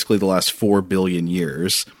in basically the last 4 billion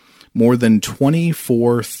years, more than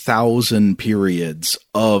 24,000 periods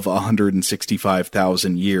of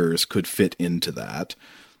 165,000 years could fit into that.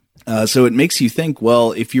 So it makes you think,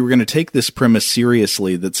 well, if you were going to take this premise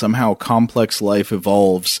seriously, that somehow complex life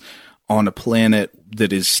evolves on a planet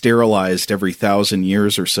that is sterilized every 1,000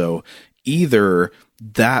 years or so, either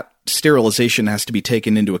that sterilization has to be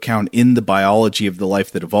taken into account in the biology of the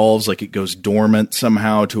life that evolves, like it goes dormant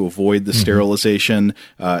somehow to avoid the sterilization,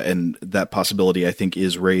 and that possibility, I think,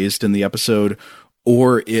 is raised in the episode,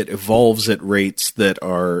 or it evolves at rates that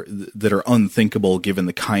are unthinkable given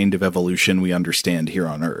the kind of evolution we understand here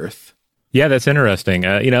on Earth. Yeah, that's interesting.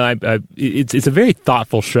 It's a very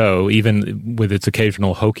thoughtful show, even with its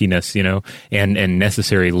occasional hokiness, and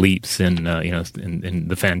necessary leaps in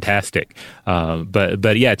the fantastic.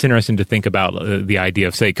 But yeah, it's interesting to think about the idea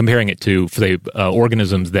of, say, comparing it to, say,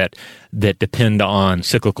 organisms that depend on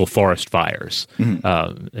cyclical forest fires.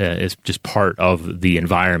 It's just part of the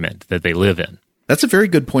environment that they live in. That's a very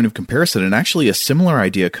good point of comparison, and actually a similar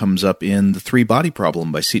idea comes up in The Three-Body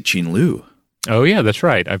Problem by Cixin Liu. Oh yeah, that's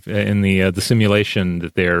right. In the simulation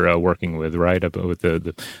that they're working with, right, with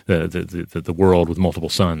the world with multiple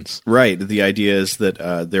suns. Right. The idea is that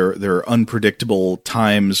there are unpredictable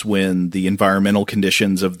times when the environmental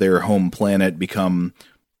conditions of their home planet become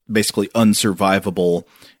basically unsurvivable,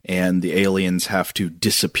 and the aliens have to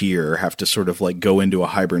disappear, have to sort of like go into a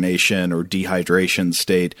hibernation or dehydration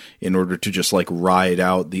state in order to just like ride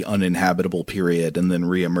out the uninhabitable period and then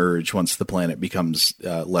reemerge once the planet becomes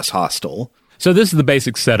less hostile. So this is the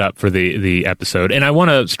basic setup for the episode, and I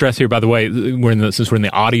want to stress here, by the way, since we're in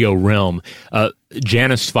the audio realm,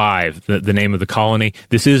 Janus 5, the name of the colony.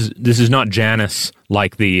 This is not Janus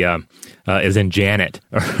like the as in Janet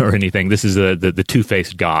or anything. This is the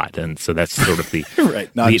two-faced god, and so that's sort of the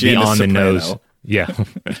right, not the on the nose. Yeah.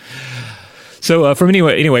 So from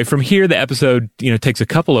here, the episode takes a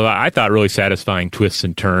couple of, I thought, really satisfying twists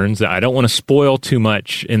and turns. I don't want to spoil too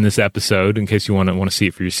much in this episode in case you want to see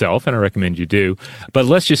it for yourself, and I recommend you do. But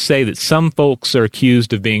let's just say that some folks are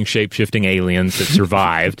accused of being shape-shifting aliens that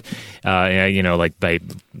survived, like by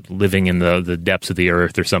living in the depths of the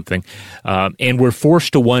earth or something. And we're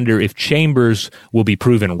forced to wonder if Chambers will be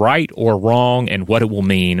proven right or wrong, and what it will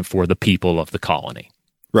mean for the people of the colony.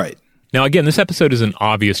 Right. Now, again, this episode is an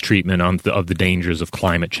obvious treatment of the dangers of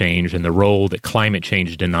climate change and the role that climate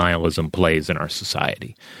change denialism plays in our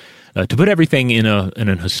society. To put everything in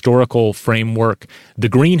an historical framework, the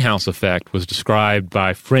greenhouse effect was described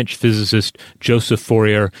by French physicist Joseph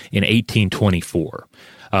Fourier in 1824.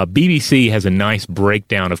 BBC has a nice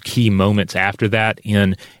breakdown of key moments after that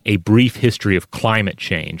in A Brief History of Climate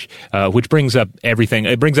Change, which brings up everything.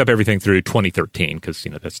 It brings up everything through 2013 because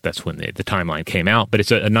that's when the timeline came out. But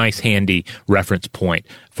it's a nice, handy reference point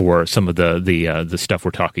for some of the stuff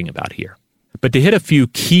we're talking about here. But to hit a few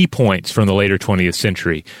key points from the later 20th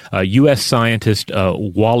century, U.S. scientist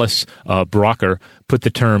Wallace Brocker put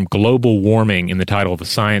the term global warming in the title of a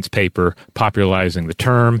science paper popularizing the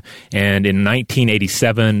term. And in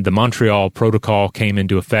 1987, the Montreal Protocol came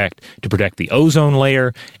into effect to protect the ozone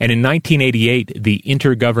layer. And in 1988, the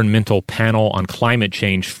Intergovernmental Panel on Climate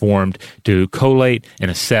Change formed to collate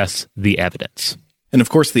and assess the evidence. And of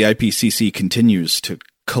course, the IPCC continues to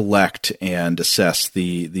collect and assess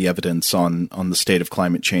the evidence on the state of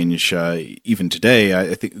climate change even today.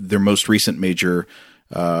 I think their most recent major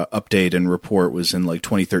update and report was in like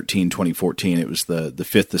 2013, 2014. It was the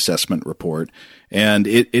fifth assessment report, and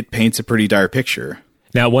it paints a pretty dire picture.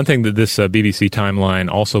 Now, one thing that this BBC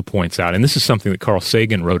timeline also points out, and this is something that Carl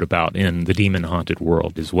Sagan wrote about in The Demon-Haunted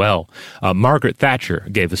World as well, Margaret Thatcher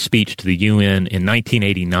gave a speech to the UN in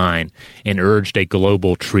 1989 and urged a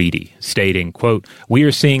global treaty, stating, quote, "We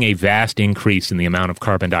are seeing a vast increase in the amount of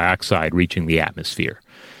carbon dioxide reaching the atmosphere."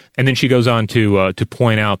 And then she goes on to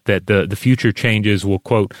point out that the future changes will,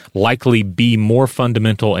 quote, "likely be more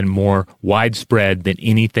fundamental and more widespread than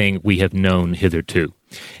anything we have known hitherto."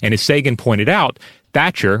 And as Sagan pointed out,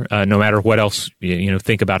 Thatcher, no matter what else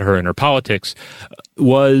think about her and her politics,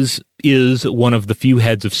 is one of the few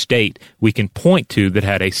heads of state we can point to that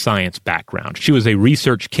had a science background. She was a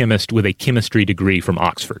research chemist with a chemistry degree from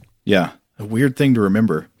Oxford. Yeah, a weird thing to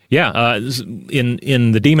remember. Yeah,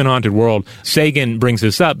 in The Demon-Haunted World, Sagan brings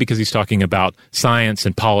this up because he's talking about science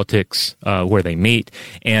and politics where they meet.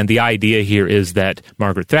 And the idea here is that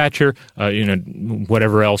Margaret Thatcher,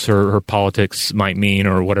 whatever else her politics might mean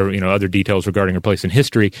or whatever, other details regarding her place in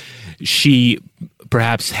history, she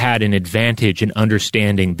perhaps had an advantage in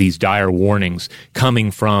understanding these dire warnings coming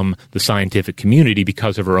from the scientific community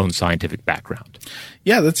because of her own scientific background.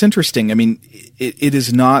 Yeah, that's interesting. I mean, it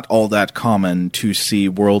is not all that common to see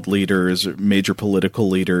world leaders, major political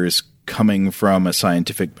leaders coming from a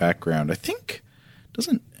scientific background. I think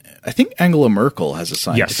Angela Merkel has a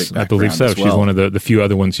scientific background. Yes, I believe so. As well. She's one of the few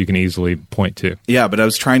other ones you can easily point to. Yeah, but I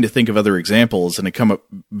was trying to think of other examples, and it come up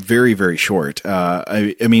very, very short.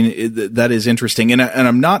 I mean, that is interesting. And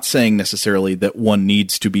I'm not saying necessarily that one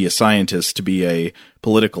needs to be a scientist to be a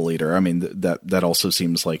political leader. I mean, that also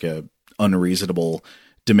seems like a unreasonable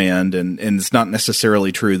demand, and it's not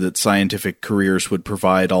necessarily true that scientific careers would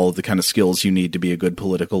provide all of the kind of skills you need to be a good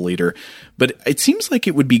political leader. But it seems like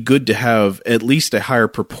it would be good to have at least a higher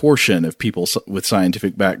proportion of people with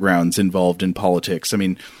scientific backgrounds involved in politics. I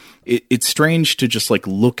mean, it's strange to just like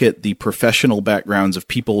look at the professional backgrounds of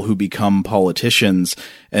people who become politicians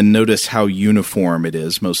and notice how uniform it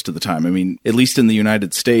is most of the time. I mean, at least in the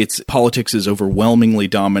United States, politics is overwhelmingly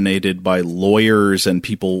dominated by lawyers and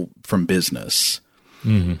people from business.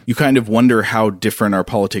 Mm-hmm. You kind of wonder how different our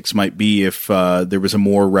politics might be if there was a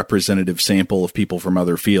more representative sample of people from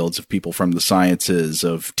other fields, of people from the sciences,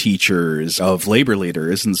 of teachers, of labor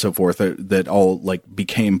leaders, and so forth, that all like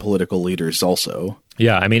became political leaders also.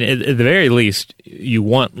 Yeah, I mean, at the very least, you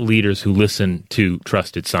want leaders who listen to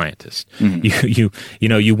trusted scientists. Mm-hmm.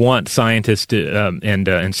 You want scientists to,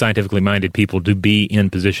 and scientifically minded people to be in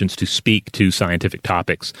positions to speak to scientific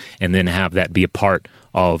topics, and then have that be a part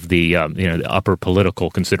of the the upper political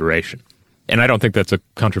consideration. And I don't think that's a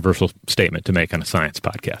controversial statement to make on a science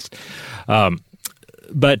podcast.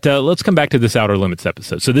 But let's come back to this Outer Limits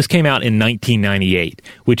episode. So this came out in 1998,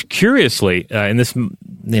 which curiously, and this,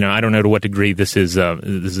 I don't know to what degree this is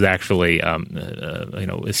actually,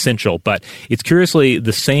 essential, but it's curiously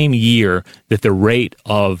the same year that the rate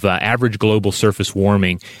of average global surface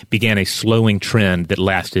warming began a slowing trend that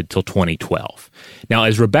lasted till 2012. Now,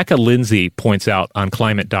 as Rebecca Lindsay points out on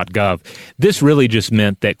climate.gov, this really just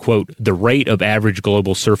meant that, quote, the rate of average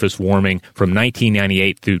global surface warming from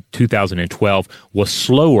 1998 through 2012 was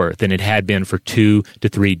slower than it had been for 2 to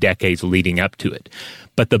 3 decades leading up to it.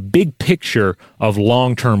 But the big picture of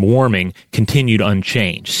long-term warming continued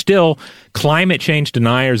unchanged. Still, climate change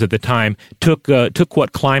deniers at the time took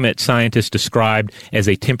what climate scientists described as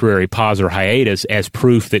a temporary pause or hiatus as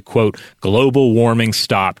proof that, quote, global warming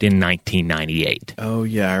stopped in 1998. Oh,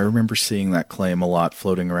 yeah, I remember seeing that claim a lot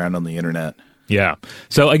floating around on the internet. Yeah.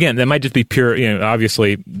 So again, that might just be pure.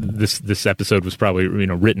 Obviously, this episode was probably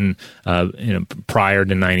written prior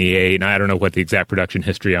to '98, and I don't know what the exact production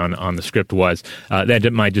history on the script was.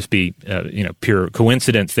 That might just be pure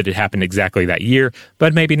coincidence that it happened exactly that year,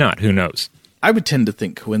 but maybe not. Who knows? I would tend to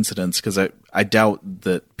think coincidence because I doubt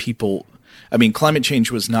that people. I mean, climate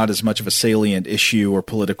change was not as much of a salient issue or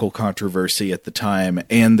political controversy at the time,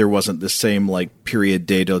 and there wasn't the same like period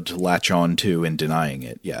data to latch on to in denying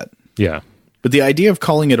it yet. Yeah. But the idea of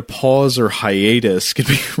calling it a pause or hiatus could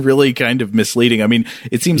be really kind of misleading. I mean,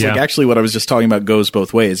 it seems like actually what I was just talking about goes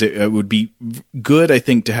both ways. It would be good, I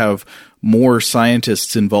think, to have more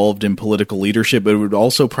scientists involved in political leadership, but it would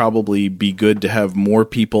also probably be good to have more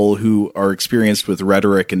people who are experienced with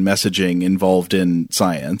rhetoric and messaging involved in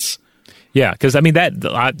science. Yeah, because I mean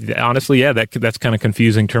honestly, that's kind of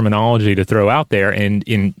confusing terminology to throw out there. And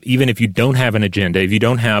even if you don't have an agenda, if you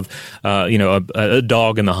don't have a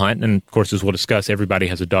dog in the hunt, and of course, as we'll discuss, everybody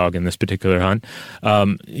has a dog in this particular hunt.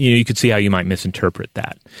 You could see how you might misinterpret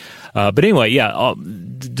that. But anyway,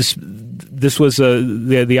 this was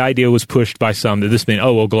the idea was pushed by some that this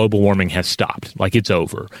meant, global warming has stopped, like it's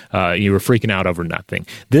over. You were freaking out over nothing.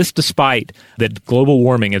 This, despite that global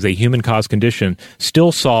warming as a human-caused condition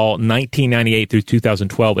still saw 1998 through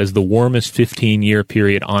 2012 as the warmest 15-year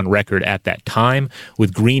period on record at that time,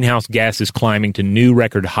 with greenhouse gases climbing to new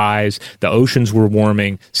record highs. The oceans were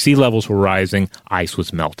warming, sea levels were rising, ice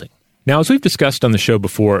was melting. Now, as we've discussed on the show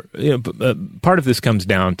before, part of this comes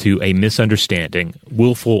down to a misunderstanding,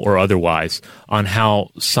 willful or otherwise, on how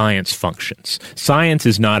science functions. Science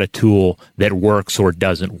is not a tool that works or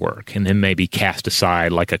doesn't work and then may be cast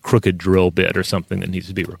aside like a crooked drill bit or something that needs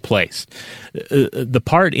to be replaced. The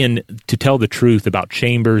part in to tell the truth about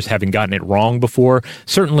Chambers having gotten it wrong before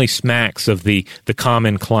certainly smacks of the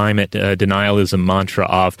common climate denialism mantra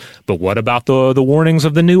of, but what about the warnings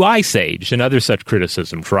of the new ice age and other such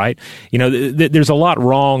criticisms, right? There's a lot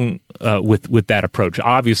wrong with that approach,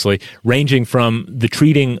 obviously, ranging from the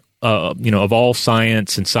treating of all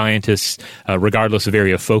science and scientists, regardless of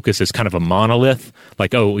area of focus, as kind of a monolith,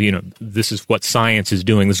 like, this is what science is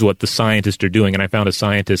doing, this is what the scientists are doing, and I found a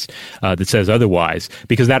scientist that says otherwise,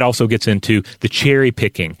 because that also gets into the cherry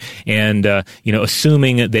picking and,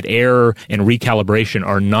 assuming that error and recalibration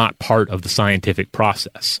are not part of the scientific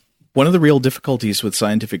process. One of the real difficulties with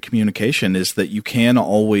scientific communication is that you can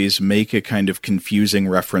always make a kind of confusing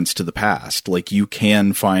reference to the past. Like, you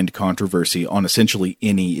can find controversy on essentially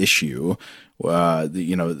any issue.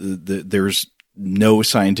 There's no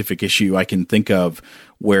scientific issue I can think of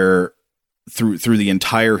where through the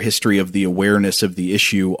entire history of the awareness of the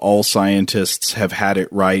issue, all scientists have had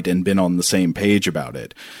it right and been on the same page about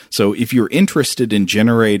it. So if you're interested in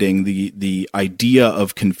generating the idea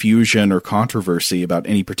of confusion or controversy about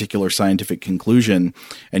any particular scientific conclusion,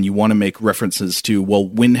 and you want to make references to, well,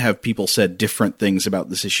 when have people said different things about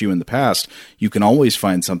this issue in the past, you can always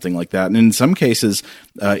find something like that. And in some cases,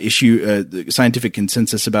 scientific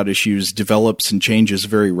consensus about issues develops and changes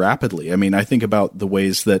very rapidly. I mean, I think about the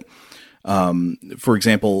ways that for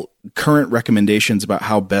example, current recommendations about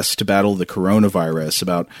how best to battle the coronavirus,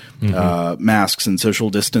 about masks and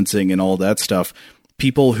social distancing and all that stuff.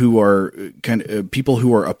 People who are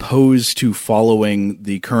opposed to following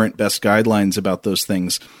the current best guidelines about those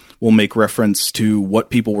things will make reference to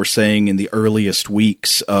what people were saying in the earliest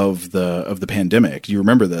weeks of the pandemic. You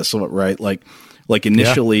remember this, right? Like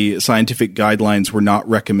initially, scientific guidelines were not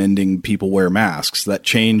recommending people wear masks. That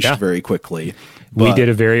changed very quickly. We did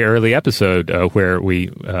a very early episode where we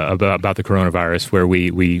about the coronavirus where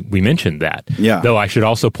we mentioned that. Yeah. Though I should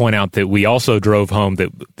also point out that we also drove home that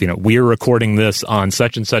we're recording this on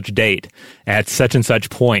such and such date at such and such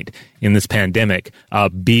point in this pandemic.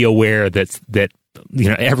 Be aware that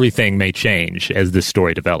everything may change as this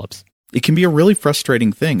story develops. It can be a really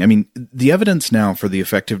frustrating thing. I mean, the evidence now for the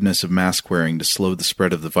effectiveness of mask wearing to slow the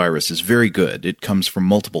spread of the virus is very good. It comes from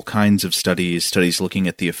multiple kinds of studies looking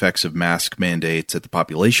at the effects of mask mandates at the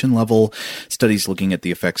population level, studies looking at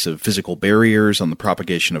the effects of physical barriers on the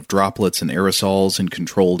propagation of droplets and aerosols in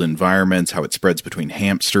controlled environments, how it spreads between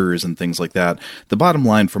hamsters and things like that. The bottom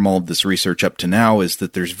line from all of this research up to now is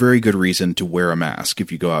that there's very good reason to wear a mask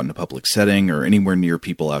if you go out in a public setting or anywhere near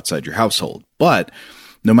people outside your household. But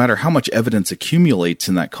no matter how much evidence accumulates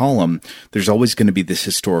in that column, there's always going to be this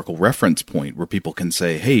historical reference point where people can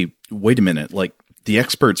say, hey, wait a minute, like the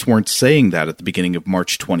experts weren't saying that at the beginning of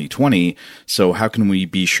March 2020, so how can we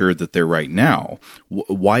be sure that they're right now?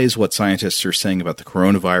 Why is what scientists are saying about the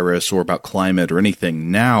coronavirus or about climate or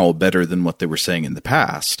anything now better than what they were saying in the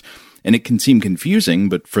past? And it can seem confusing,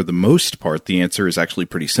 but for the most part, the answer is actually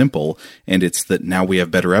pretty simple, and it's that now we have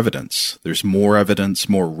better evidence. There's more evidence,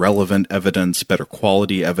 more relevant evidence, better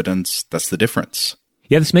quality evidence. That's the difference.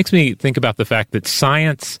 Yeah, this makes me think about the fact that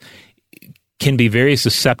science can be very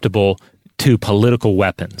susceptible to political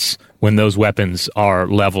weapons when those weapons are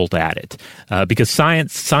leveled at it, because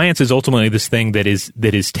science is ultimately this thing that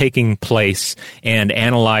is taking place and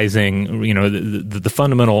analyzing, the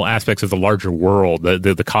fundamental aspects of the larger world,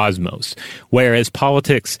 the cosmos, whereas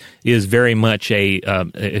politics is very much a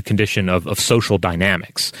condition of social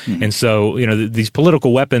dynamics. Mm-hmm. And so, these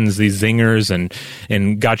political weapons, these zingers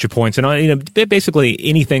and gotcha points, and basically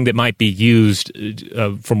anything that might be used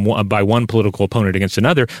by one political opponent against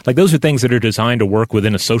another, like those are things that are designed to work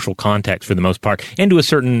within a social context for the most part, and to a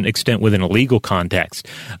certain extent within a legal context.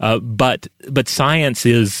 But science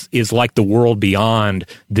is like the world beyond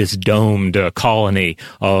this domed colony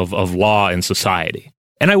of law and society.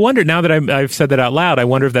 And I wonder, now that I've said that out loud, I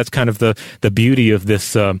wonder if that's kind of the beauty of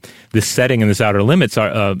this setting in this Outer Limits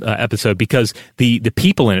episode, because the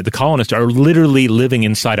people in it, the colonists, are literally living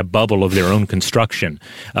inside a bubble of their own construction,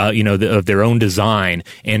 of their own design,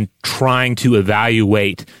 and trying to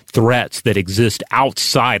evaluate threats that exist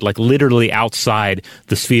outside, like literally outside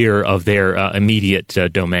the sphere of their immediate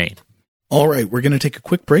domain. All right, we're going to take a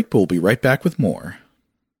quick break, but we'll be right back with more.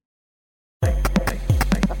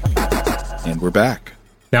 And we're back.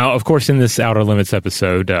 Now, of course, in this Outer Limits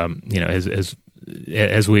episode,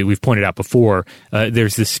 as we've pointed out before,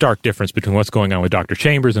 there's this stark difference between what's going on with Dr.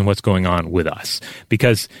 Chambers and what's going on with us.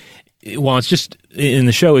 Because while it's just, in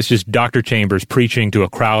the show, it's just Dr. Chambers preaching to a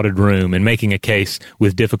crowded room and making a case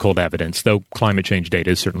with difficult evidence, though climate change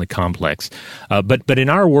data is certainly complex. But in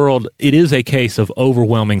our world, it is a case of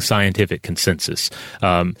overwhelming scientific consensus,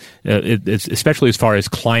 especially as far as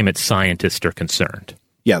climate scientists are concerned.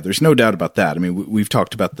 Yeah, there's no doubt about that. I mean, we've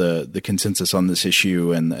talked about the consensus on this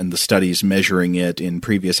issue and the studies measuring it in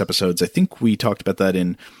previous episodes. I think we talked about that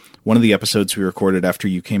in one of the episodes we recorded after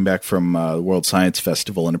you came back from the World Science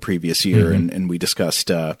Festival in a previous year, mm-hmm. and we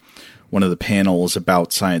discussed one of the panels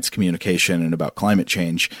about science communication and about climate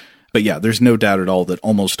change. But yeah, there's no doubt at all that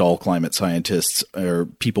almost all climate scientists or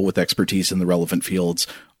people with expertise in the relevant fields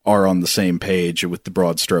are on the same page with the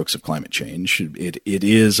broad strokes of climate change. It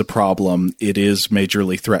is a problem. It is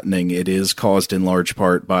majorly threatening. It is caused in large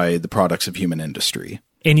part by the products of human industry.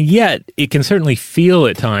 And yet, it can certainly feel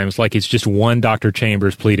at times like it's just one Dr.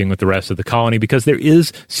 Chambers pleading with the rest of the colony, because there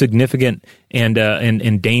is significant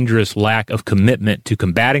and dangerous lack of commitment to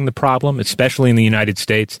combating the problem, especially in the United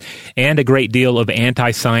States, and a great deal of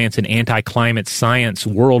anti-science and anti-climate science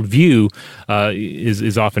worldview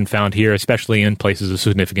is often found here, especially in places of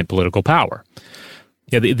significant political power.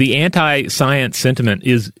 Yeah, the anti-science sentiment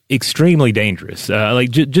is extremely dangerous.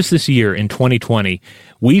 Just this year, in 2020,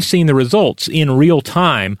 we've seen the results in real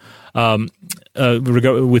time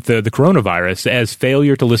with the coronavirus as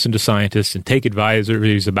failure to listen to scientists and take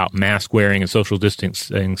advisories about mask wearing and social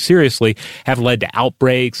distancing seriously have led to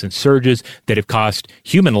outbreaks and surges that have cost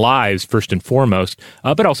human lives first and foremost,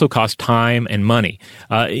 but also cost time and money.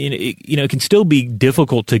 It can still be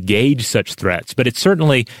difficult to gauge such threats, but it's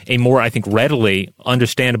certainly a more, I think, readily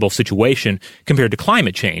understandable situation compared to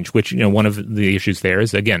climate change, which, one of the issues there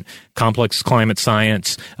is, again, complex climate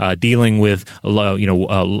science, dealing with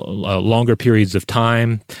longer periods of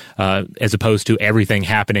time, as opposed to everything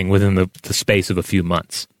happening within the space of a few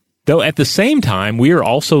months. Though at the same time, we are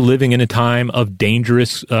also living in a time of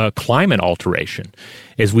dangerous climate alteration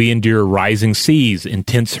as we endure rising seas,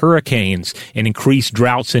 intense hurricanes, and increased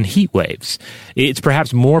droughts and heat waves. It's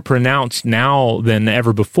perhaps more pronounced now than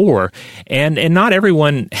ever before, and not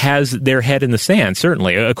everyone has their head in the sand,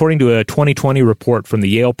 certainly. According to a 2020 report from the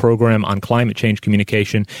Yale Program on Climate Change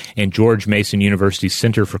Communication and George Mason University's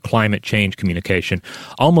Center for Climate Change Communication,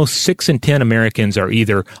 almost 6 in 10 Americans are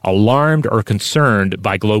either alarmed or concerned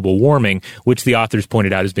by global warming, which the authors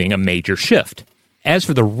pointed out as being a major shift. As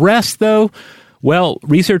for the rest, though, well,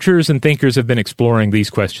 researchers and thinkers have been exploring these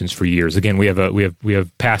questions for years. Again, we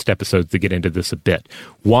have past episodes that get into this a bit.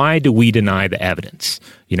 Why do we deny the evidence?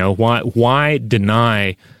 Why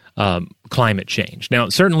deny climate change? Now,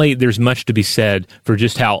 certainly there's much to be said for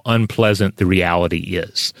just how unpleasant the reality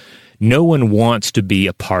is. No one wants to be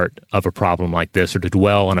a part of a problem like this or to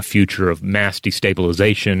dwell on a future of mass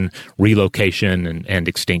destabilization, relocation, and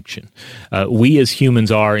extinction. We as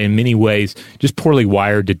humans are, in many ways, just poorly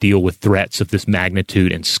wired to deal with threats of this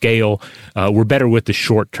magnitude and scale. We're better with the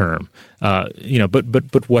short term,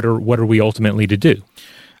 but what are we ultimately to do?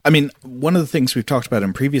 I mean, one of the things we've talked about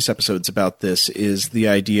in previous episodes about this is the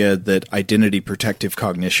idea that identity protective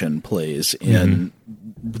cognition plays in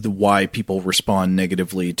the why people respond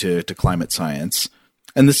negatively to climate science.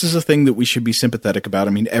 And this is a thing that we should be sympathetic about.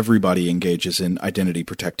 I mean, everybody engages in identity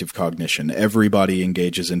protective cognition. Everybody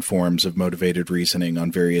engages in forms of motivated reasoning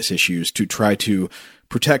on various issues to try to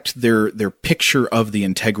protect their picture of the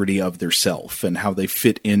integrity of their self and how they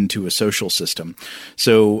fit into a social system.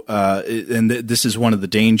 So, this is one of the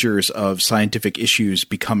dangers of scientific issues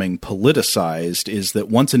becoming politicized, is that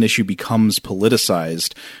once an issue becomes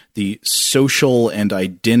politicized, the social and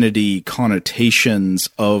identity connotations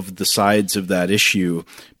of the sides of that issue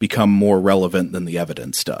become more relevant than the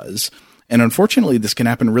evidence does. And unfortunately, this can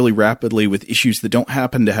happen really rapidly with issues that don't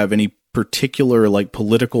happen to have any particular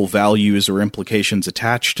political values or implications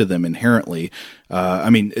attached to them inherently.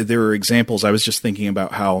 There are examples. I was just thinking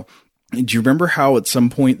about how, do you remember how at some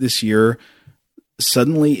point this year,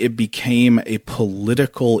 suddenly it became a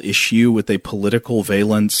political issue with a political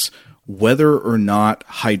valence whether or not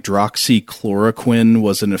hydroxychloroquine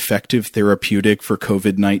was an effective therapeutic for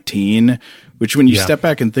COVID-19, which when you step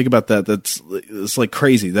back and think about that, it's like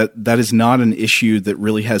crazy. That is not an issue that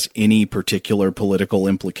really has any particular political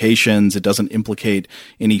implications. It doesn't implicate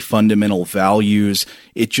any fundamental values.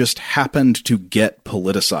 It just happened to get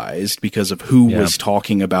politicized because of who was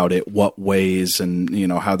talking about it, what ways,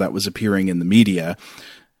 and how that was appearing in the media.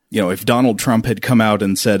 If Donald Trump had come out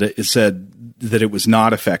and said that it was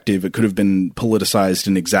not effective, it could have been politicized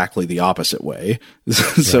in exactly the opposite way.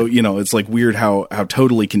 So, it's weird how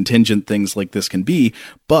totally contingent things like this can be.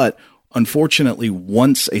 But unfortunately,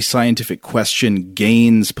 once a scientific question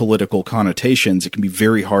gains political connotations, it can be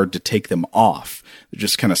very hard to take them off. They're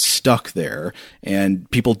just kind of stuck there,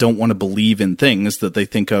 and people don't want to believe in things that they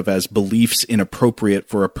think of as beliefs inappropriate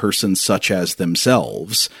for a person such as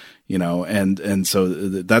themselves. And so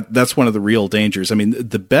that's one of the real dangers. I mean,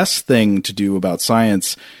 the best thing to do about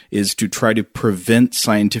science is to try to prevent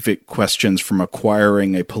scientific questions from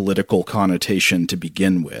acquiring a political connotation to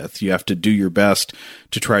begin with. You have to do your best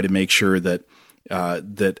to try to make sure that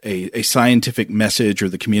a scientific message or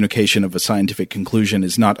the communication of a scientific conclusion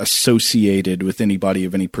is not associated with anybody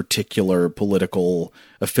of any particular political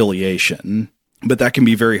affiliation. But that can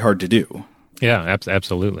be very hard to do. Yeah,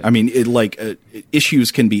 absolutely. I mean,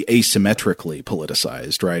 issues can be asymmetrically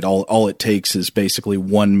politicized, right? All it takes is basically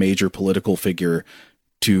one major political figure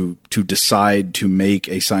to decide to make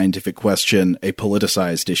a scientific question a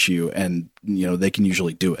politicized issue, and they can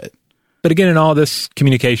usually do it. But again, in all this,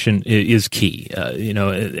 communication is key,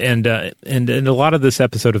 and a lot of this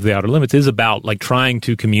episode of The Outer Limits is about trying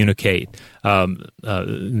to communicate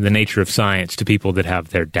the nature of science to people that have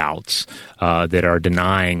their doubts, that are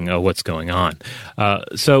denying what's going on.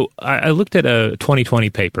 So I looked at a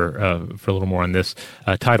 2020 paper for a little more on this,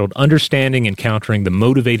 titled "Understanding and Countering the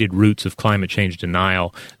Motivated Roots of Climate Change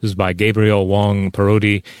Denial." This is by Gabriel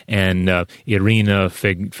Wong-Parodi and Irina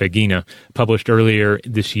Fegina, published earlier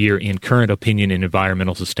this year in Current Opinion in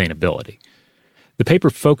Environmental Sustainability. The paper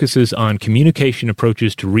focuses on communication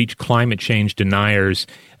approaches to reach climate change deniers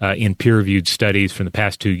in peer-reviewed studies from the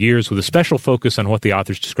past 2 years, with a special focus on what the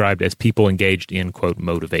authors described as people engaged in, quote,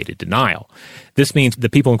 motivated denial. This means the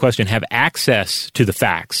people in question have access to the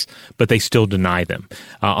facts, but they still deny them.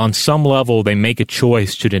 On some level, they make a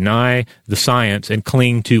choice to deny the science and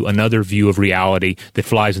cling to another view of reality that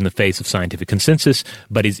flies in the face of scientific consensus,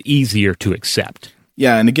 but is easier to accept.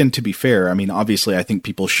 Yeah, and again, to be fair, I mean, obviously, I think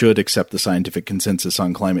people should accept the scientific consensus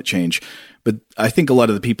on climate change, but I think a lot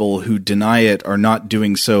of the people who deny it are not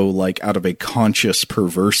doing so out of a conscious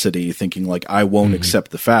perversity, thinking I won't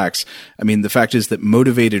accept the facts. I mean, the fact is that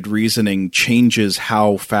motivated reasoning changes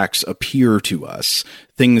how facts appear to us.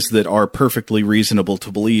 Things that are perfectly reasonable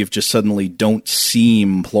to believe just suddenly don't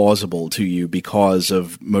seem plausible to you because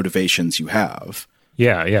of motivations you have.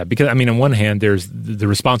 Yeah, because, I mean, on one hand, there's the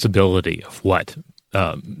responsibility of what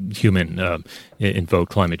human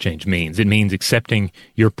invoked climate change means. It means accepting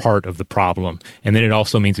your part of the problem, and then it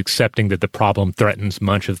also means accepting that the problem threatens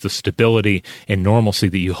much of the stability and normalcy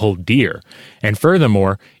that you hold dear. And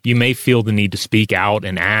furthermore, you may feel the need to speak out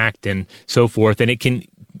and act and so forth, and it can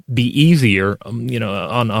be easier,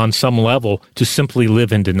 on some level, to simply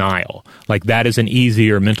live in denial. That is an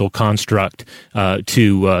easier mental construct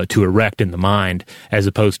to erect in the mind, as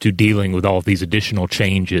opposed to dealing with all of these additional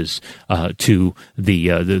changes to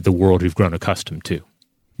the world we've grown accustomed to.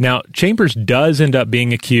 Now, Chambers does end up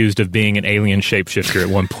being accused of being an alien shapeshifter at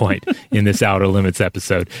one point in this Outer Limits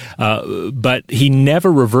episode, but he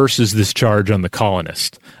never reverses this charge on the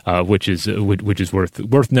colonist, which is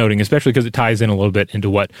worth noting, especially because it ties in a little bit into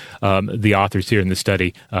what the authors here in the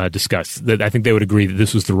study discuss. That I think they would agree that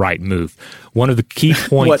this was the right move. One of the key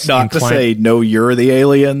points. What not to say? No, you're the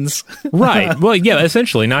aliens, right? Well, yeah,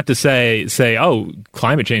 essentially, not to say, oh,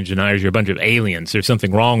 climate change deniers, you're a bunch of aliens. There's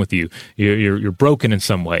something wrong with you. You're broken in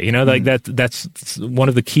some way. That's one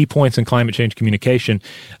of the key points in climate change communication.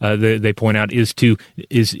 They point out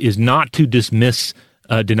is not to dismiss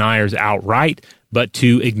deniers outright, but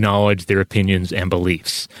to acknowledge their opinions and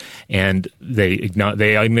beliefs. And they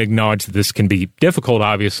acknowledge that this can be difficult,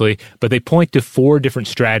 obviously, but they point to 4 different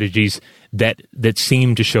strategies that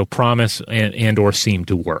seem to show promise and or seem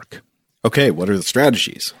to work. Okay, what are the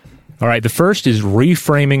strategies? All right, the first is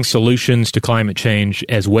reframing solutions to climate change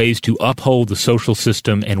as ways to uphold the social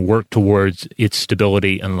system and work towards its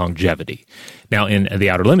stability and longevity. Now, in The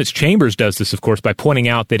Outer Limits, Chambers does this, of course, by pointing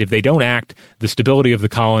out that if they don't act, the stability of the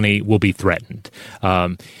colony will be threatened.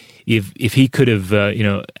 If he could have,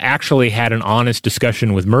 actually had an honest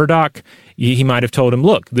discussion with Murdoch, he might have told him,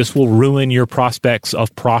 look, this will ruin your prospects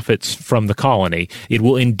of profits from the colony. It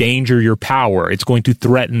will endanger your power. It's going to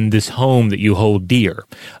threaten this home that you hold dear.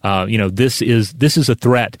 This is a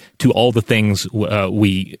threat to all the things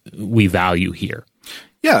we value here.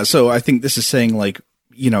 Yeah, so I think this is saying,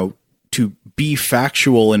 to be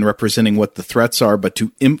factual in representing what the threats are, but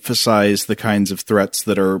to emphasize the kinds of threats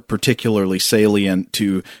that are particularly salient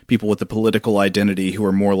to people with a political identity who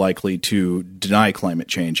are more likely to deny climate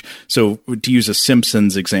change. So to use a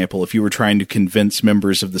Simpsons example, if you were trying to convince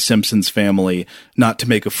members of the Simpsons family not to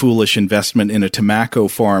make a foolish investment in a tobacco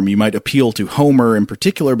farm, you might appeal to Homer in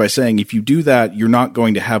particular by saying, if you do that, you're not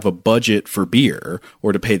going to have a budget for beer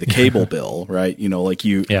or to pay the cable bill, right?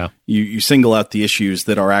 You single out the issues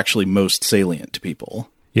that are actually most salient to people.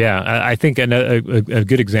 Yeah, I think a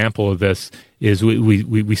good example of this is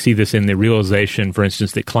we see this in the realization, for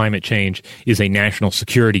instance, that climate change is a national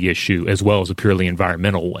security issue as well as a purely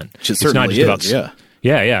environmental one. Which it certainly is, yeah.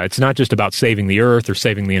 Yeah. It's not just about saving the earth or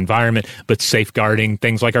saving the environment, but safeguarding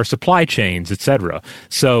things like our supply chains, et cetera.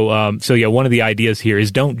 So one of the ideas here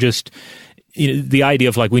is don't just the idea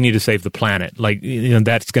of we need to save the planet,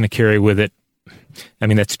 that's going to carry with it. I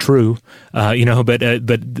mean, that's true, but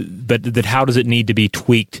that how does it need to be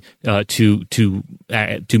tweaked to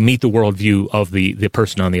meet the worldview of the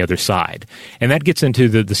person on the other side? And that gets into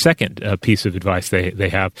the second piece of advice they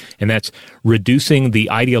have, and that's reducing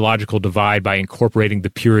the ideological divide by incorporating the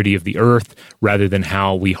purity of the earth rather than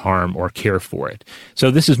how we harm or care for it.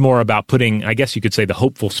 So this is more about putting, I guess you could say, the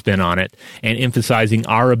hopeful spin on it and emphasizing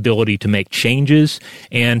our ability to make changes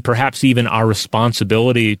and perhaps even our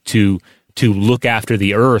responsibility to look after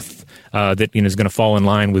the earth that is going to fall in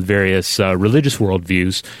line with various religious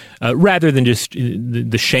worldviews, rather than just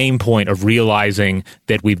the shame point of realizing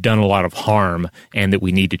that we've done a lot of harm and that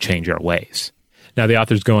we need to change our ways. Now, the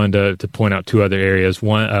author's going to point out 2 other areas.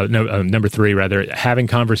 Number 3, having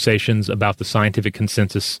conversations about the scientific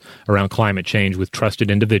consensus around climate change with trusted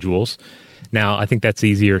individuals. Now, I think that's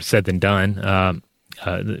easier said than done.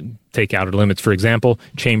 Take Outer Limits, for example.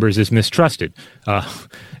 Chambers is mistrusted.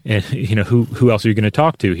 And who else are you going to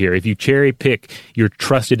talk to here? If you cherry pick your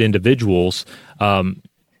trusted individuals,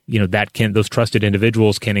 those trusted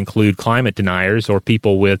individuals can include climate deniers or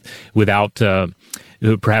people without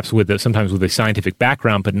perhaps sometimes with a scientific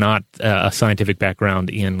background, but not a scientific background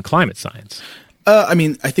in climate science. I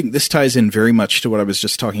think this ties in very much to what I was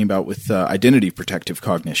just talking about with identity protective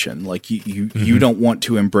cognition. You don't want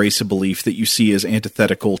to embrace a belief that you see as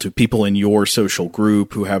antithetical to people in your social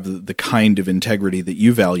group who have the kind of integrity that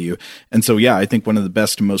you value. And so, I think one of the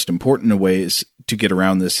best and most important ways to get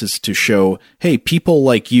around this is to show, hey, people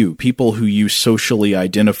like you, people who you socially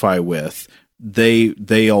identify with,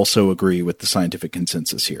 they also agree with the scientific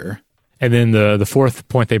consensus here. And then the fourth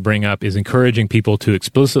point they bring up is encouraging people to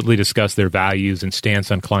explicitly discuss their values and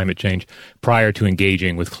stance on climate change prior to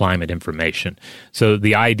engaging with climate information. So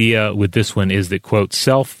the idea with this one is that, quote,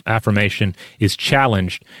 self-affirmation is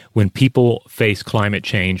challenged when people face climate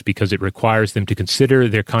change because it requires them to consider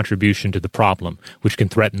their contribution to the problem, which can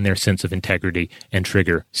threaten their sense of integrity and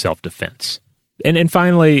trigger self-defense. And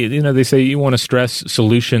finally, they say you want to stress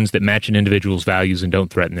solutions that match an individual's values and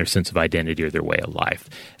don't threaten their sense of identity or their way of life.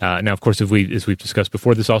 Now, of course, as we've discussed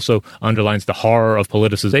before, this also underlines the horror of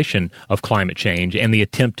politicization of climate change and the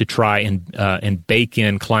attempt to try and bake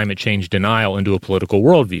in climate change denial into a political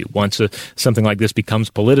worldview. Once something like this becomes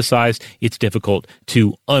politicized, it's difficult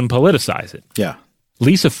to unpoliticize it. Yeah.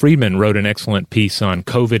 Lisa Friedman wrote an excellent piece on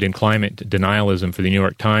COVID and climate denialism for the New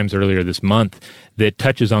York Times earlier this month that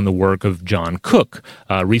touches on the work of John Cook,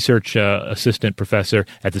 research assistant professor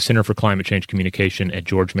at the Center for Climate Change Communication at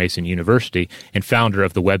George Mason University and founder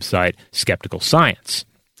of the website Skeptical Science.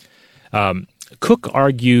 Cook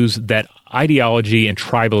argues that ideology and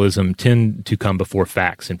tribalism tend to come before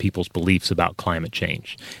facts and people's beliefs about climate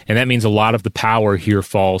change. And that means a lot of the power here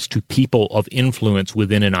falls to people of influence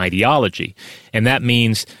within an ideology. And that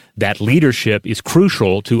means that leadership is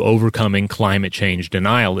crucial to overcoming climate change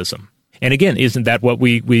denialism. And again, isn't that what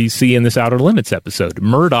we see in this Outer Limits episode?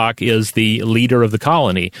 Murdoch is the leader of the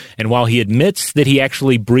colony, and while he admits that he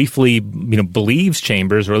actually briefly, believes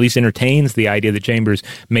Chambers, or at least entertains the idea that Chambers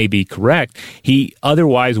may be correct, he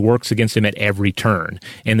otherwise works against him at every turn,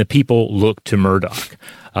 and the people look to Murdoch.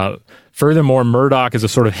 Furthermore, Murdoch, as a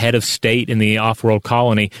sort of head of state in the off-world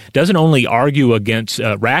colony, doesn't only argue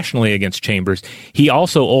rationally against Chambers, he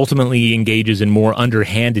also ultimately engages in more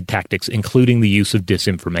underhanded tactics, including the use of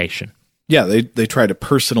disinformation. Yeah, they try to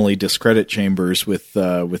personally discredit Chambers with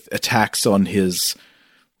attacks on his,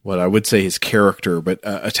 what I would say his character, but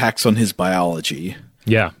attacks on his biology.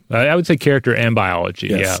 Yeah, I would say character and biology.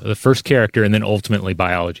 Yes. Yeah, the first character and then ultimately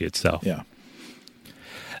biology itself. Yeah.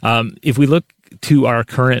 If we look to our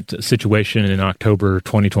current situation in October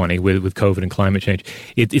 2020 with COVID and climate change,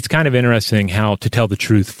 it's kind of interesting how, to tell the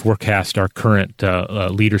truth, forecast our current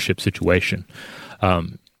leadership situation.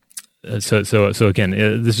 So again,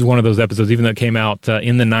 this is one of those episodes, even though it came out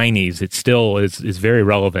in the 90s, it still is very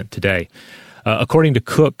relevant today. According to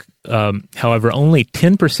Cook, however, only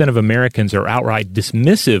 10% of Americans are outright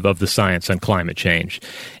dismissive of the science on climate change.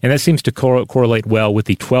 And that seems to correlate well with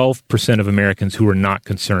the 12% of Americans who are not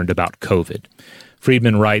concerned about COVID.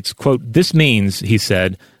 Friedman writes, quote, "This means," he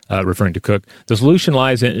said, referring to Cook, "the solution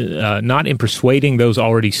lies not in persuading those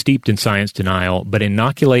already steeped in science denial, but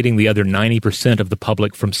inoculating the other 90% of the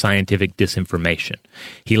public from scientific disinformation."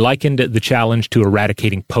 He likened the challenge to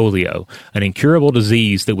eradicating polio, an incurable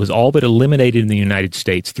disease that was all but eliminated in the United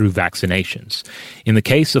States through vaccinations. In the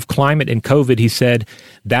case of climate and COVID, he said,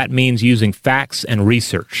 that means using facts and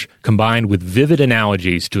research combined with vivid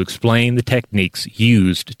analogies to explain the techniques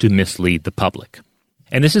used to mislead the public.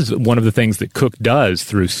 And this is one of the things that Cook does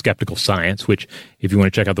through Skeptical Science, which, if you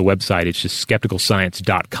want to check out the website, it's just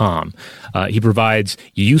skepticalscience.com. He provides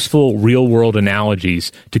useful real-world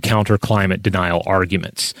analogies to counter climate denial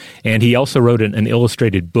arguments. And he also wrote an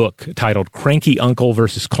illustrated book titled Cranky Uncle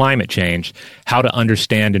versus Climate Change, How to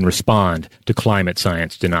Understand and Respond to Climate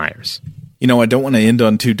Science Deniers. I don't want to end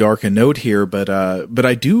on too dark a note here, but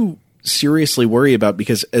I do seriously worry about,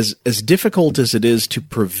 because as difficult as it is to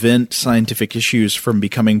prevent scientific issues from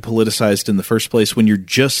becoming politicized in the first place, when you're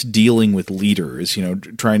just dealing with leaders,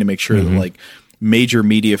 trying to make sure that like major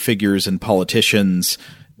media figures and politicians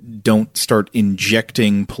don't start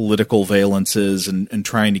injecting political valences and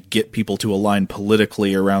trying to get people to align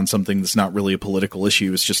politically around something that's not really a political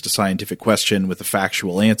issue. It's just a scientific question with a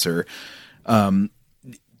factual answer.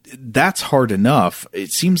 That's hard enough.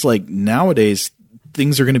 It seems like nowadays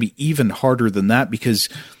things are going to be even harder than that, because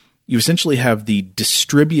you essentially have the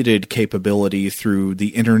distributed capability through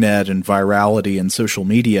the internet and virality and social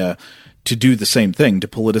media to do the same thing, to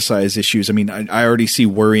politicize issues. I mean, I already see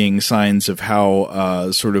worrying signs of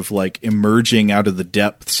how sort of like emerging out of the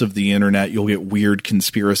depths of the internet, you'll get weird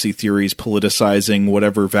conspiracy theories politicizing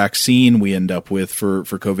whatever vaccine we end up with for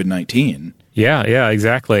COVID-19. Yeah,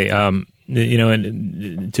 exactly.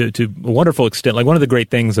 And to a wonderful extent, like one of the great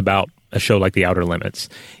things about a show like The Outer Limits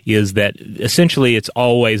is that essentially it's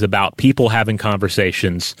always about people having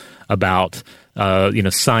conversations about,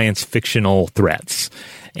 science fictional threats.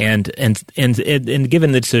 And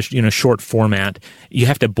given that it's a short format, you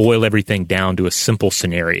have to boil everything down to a simple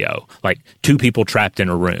scenario, like two people trapped in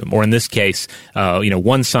a room, or in this case,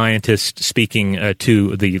 one scientist speaking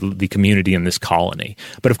to the community in this colony.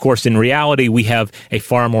 But of course, in reality, we have a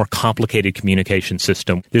far more complicated communication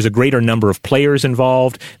system. There's a greater number of players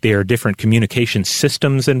involved. There are different communication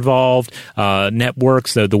systems involved,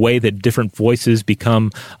 networks, the way that different voices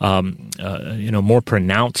become, more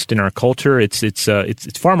pronounced in our culture. It's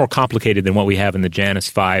far more complicated than what we have in the Janus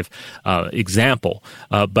 5 example,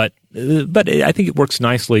 but I think it works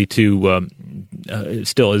nicely to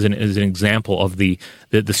still as an example of the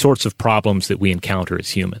sorts of problems that we encounter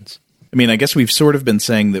as humans. I mean, I guess we've sort of been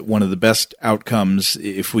saying that one of the best outcomes,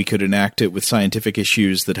 if we could enact it with scientific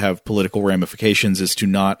issues that have political ramifications, is to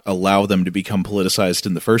not allow them to become politicized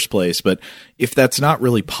in the first place. But if that's not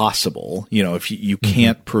really possible, if you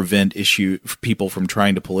can't prevent people from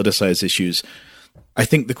trying to politicize issues, I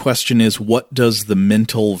think the question is, what does the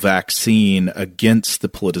mental vaccine against the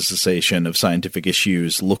politicization of scientific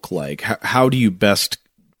issues look like? How do you best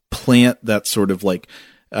plant that sort of like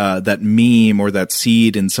that meme or that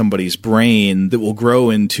seed in somebody's brain that will grow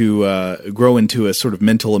into a sort of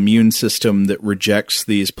mental immune system that rejects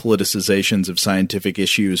these politicizations of scientific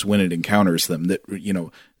issues when it encounters them, that,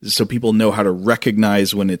 so people know how to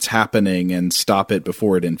recognize when it's happening and stop it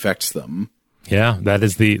before it infects them. Yeah, that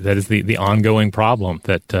is the ongoing problem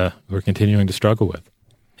that we're continuing to struggle with.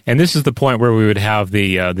 And this is the point where we would have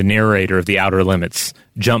the narrator of The Outer Limits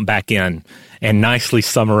jump back in and nicely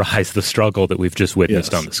summarize the struggle that we've just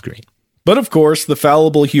witnessed on the screen. But of course, the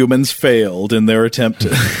fallible humans failed in their attempt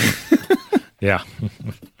to... Yeah.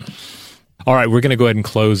 All right, we're going to go ahead and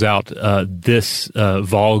close out this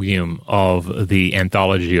volume of the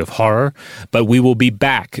Anthology of Horror, but we will be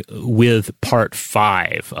back with Part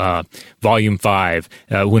 5, Volume 5,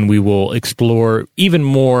 when we will explore even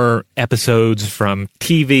more episodes from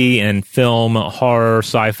TV and film, horror,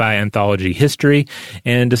 sci-fi, anthology history,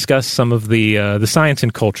 and discuss some of the science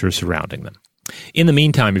and culture surrounding them. In the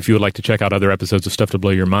meantime, if you would like to check out other episodes of Stuff to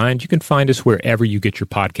Blow Your Mind, you can find us wherever you get your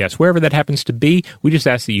podcasts, wherever that happens to be. We just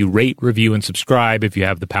ask that you rate, review, and subscribe if you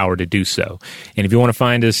have the power to do so. And if you want to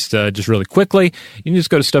find us just really quickly, you can just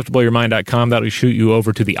go to stufftoblowyourmind.com. That'll shoot you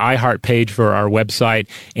over to the iHeart page for our website.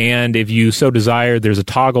 And if you so desire, there's a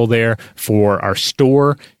toggle there for our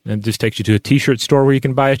store. And it just takes you to a t-shirt store where you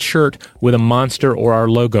can buy a shirt with a monster or our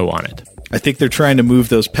logo on it. I think they're trying to move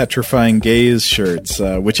those petrifying gaze shirts,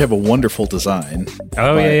 which have a wonderful design.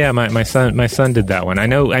 Oh, yeah. My son did that one. I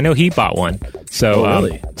know he bought one. So,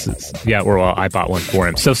 really? Yeah, well, I bought one for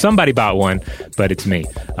him. So somebody bought one, but it's me.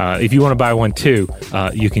 If you want to buy one too,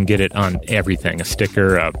 you can get it on everything. A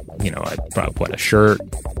sticker, a shirt,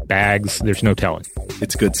 bags. There's no telling.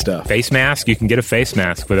 It's good stuff. Face mask. You can get a face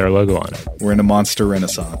mask with our logo on it. We're in a monster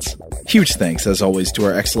renaissance. Huge thanks, as always, to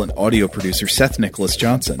our excellent audio producer, Seth Nicholas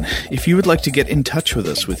Johnson. If you would like to get in touch with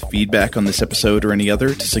us with feedback on this episode or any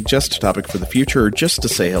other, to suggest a topic for the future, or just to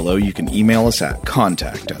say hello, you can email us at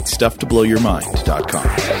contact@stufftoblowyourmind.com.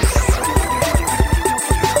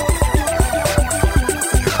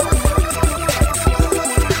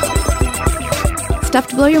 Stuff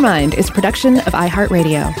to Blow Your Mind is a production of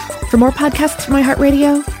iHeartRadio. For more podcasts from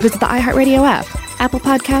iHeartRadio, visit the iHeartRadio app, Apple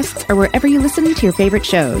Podcasts, or wherever you listen to your favorite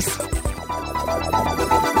shows.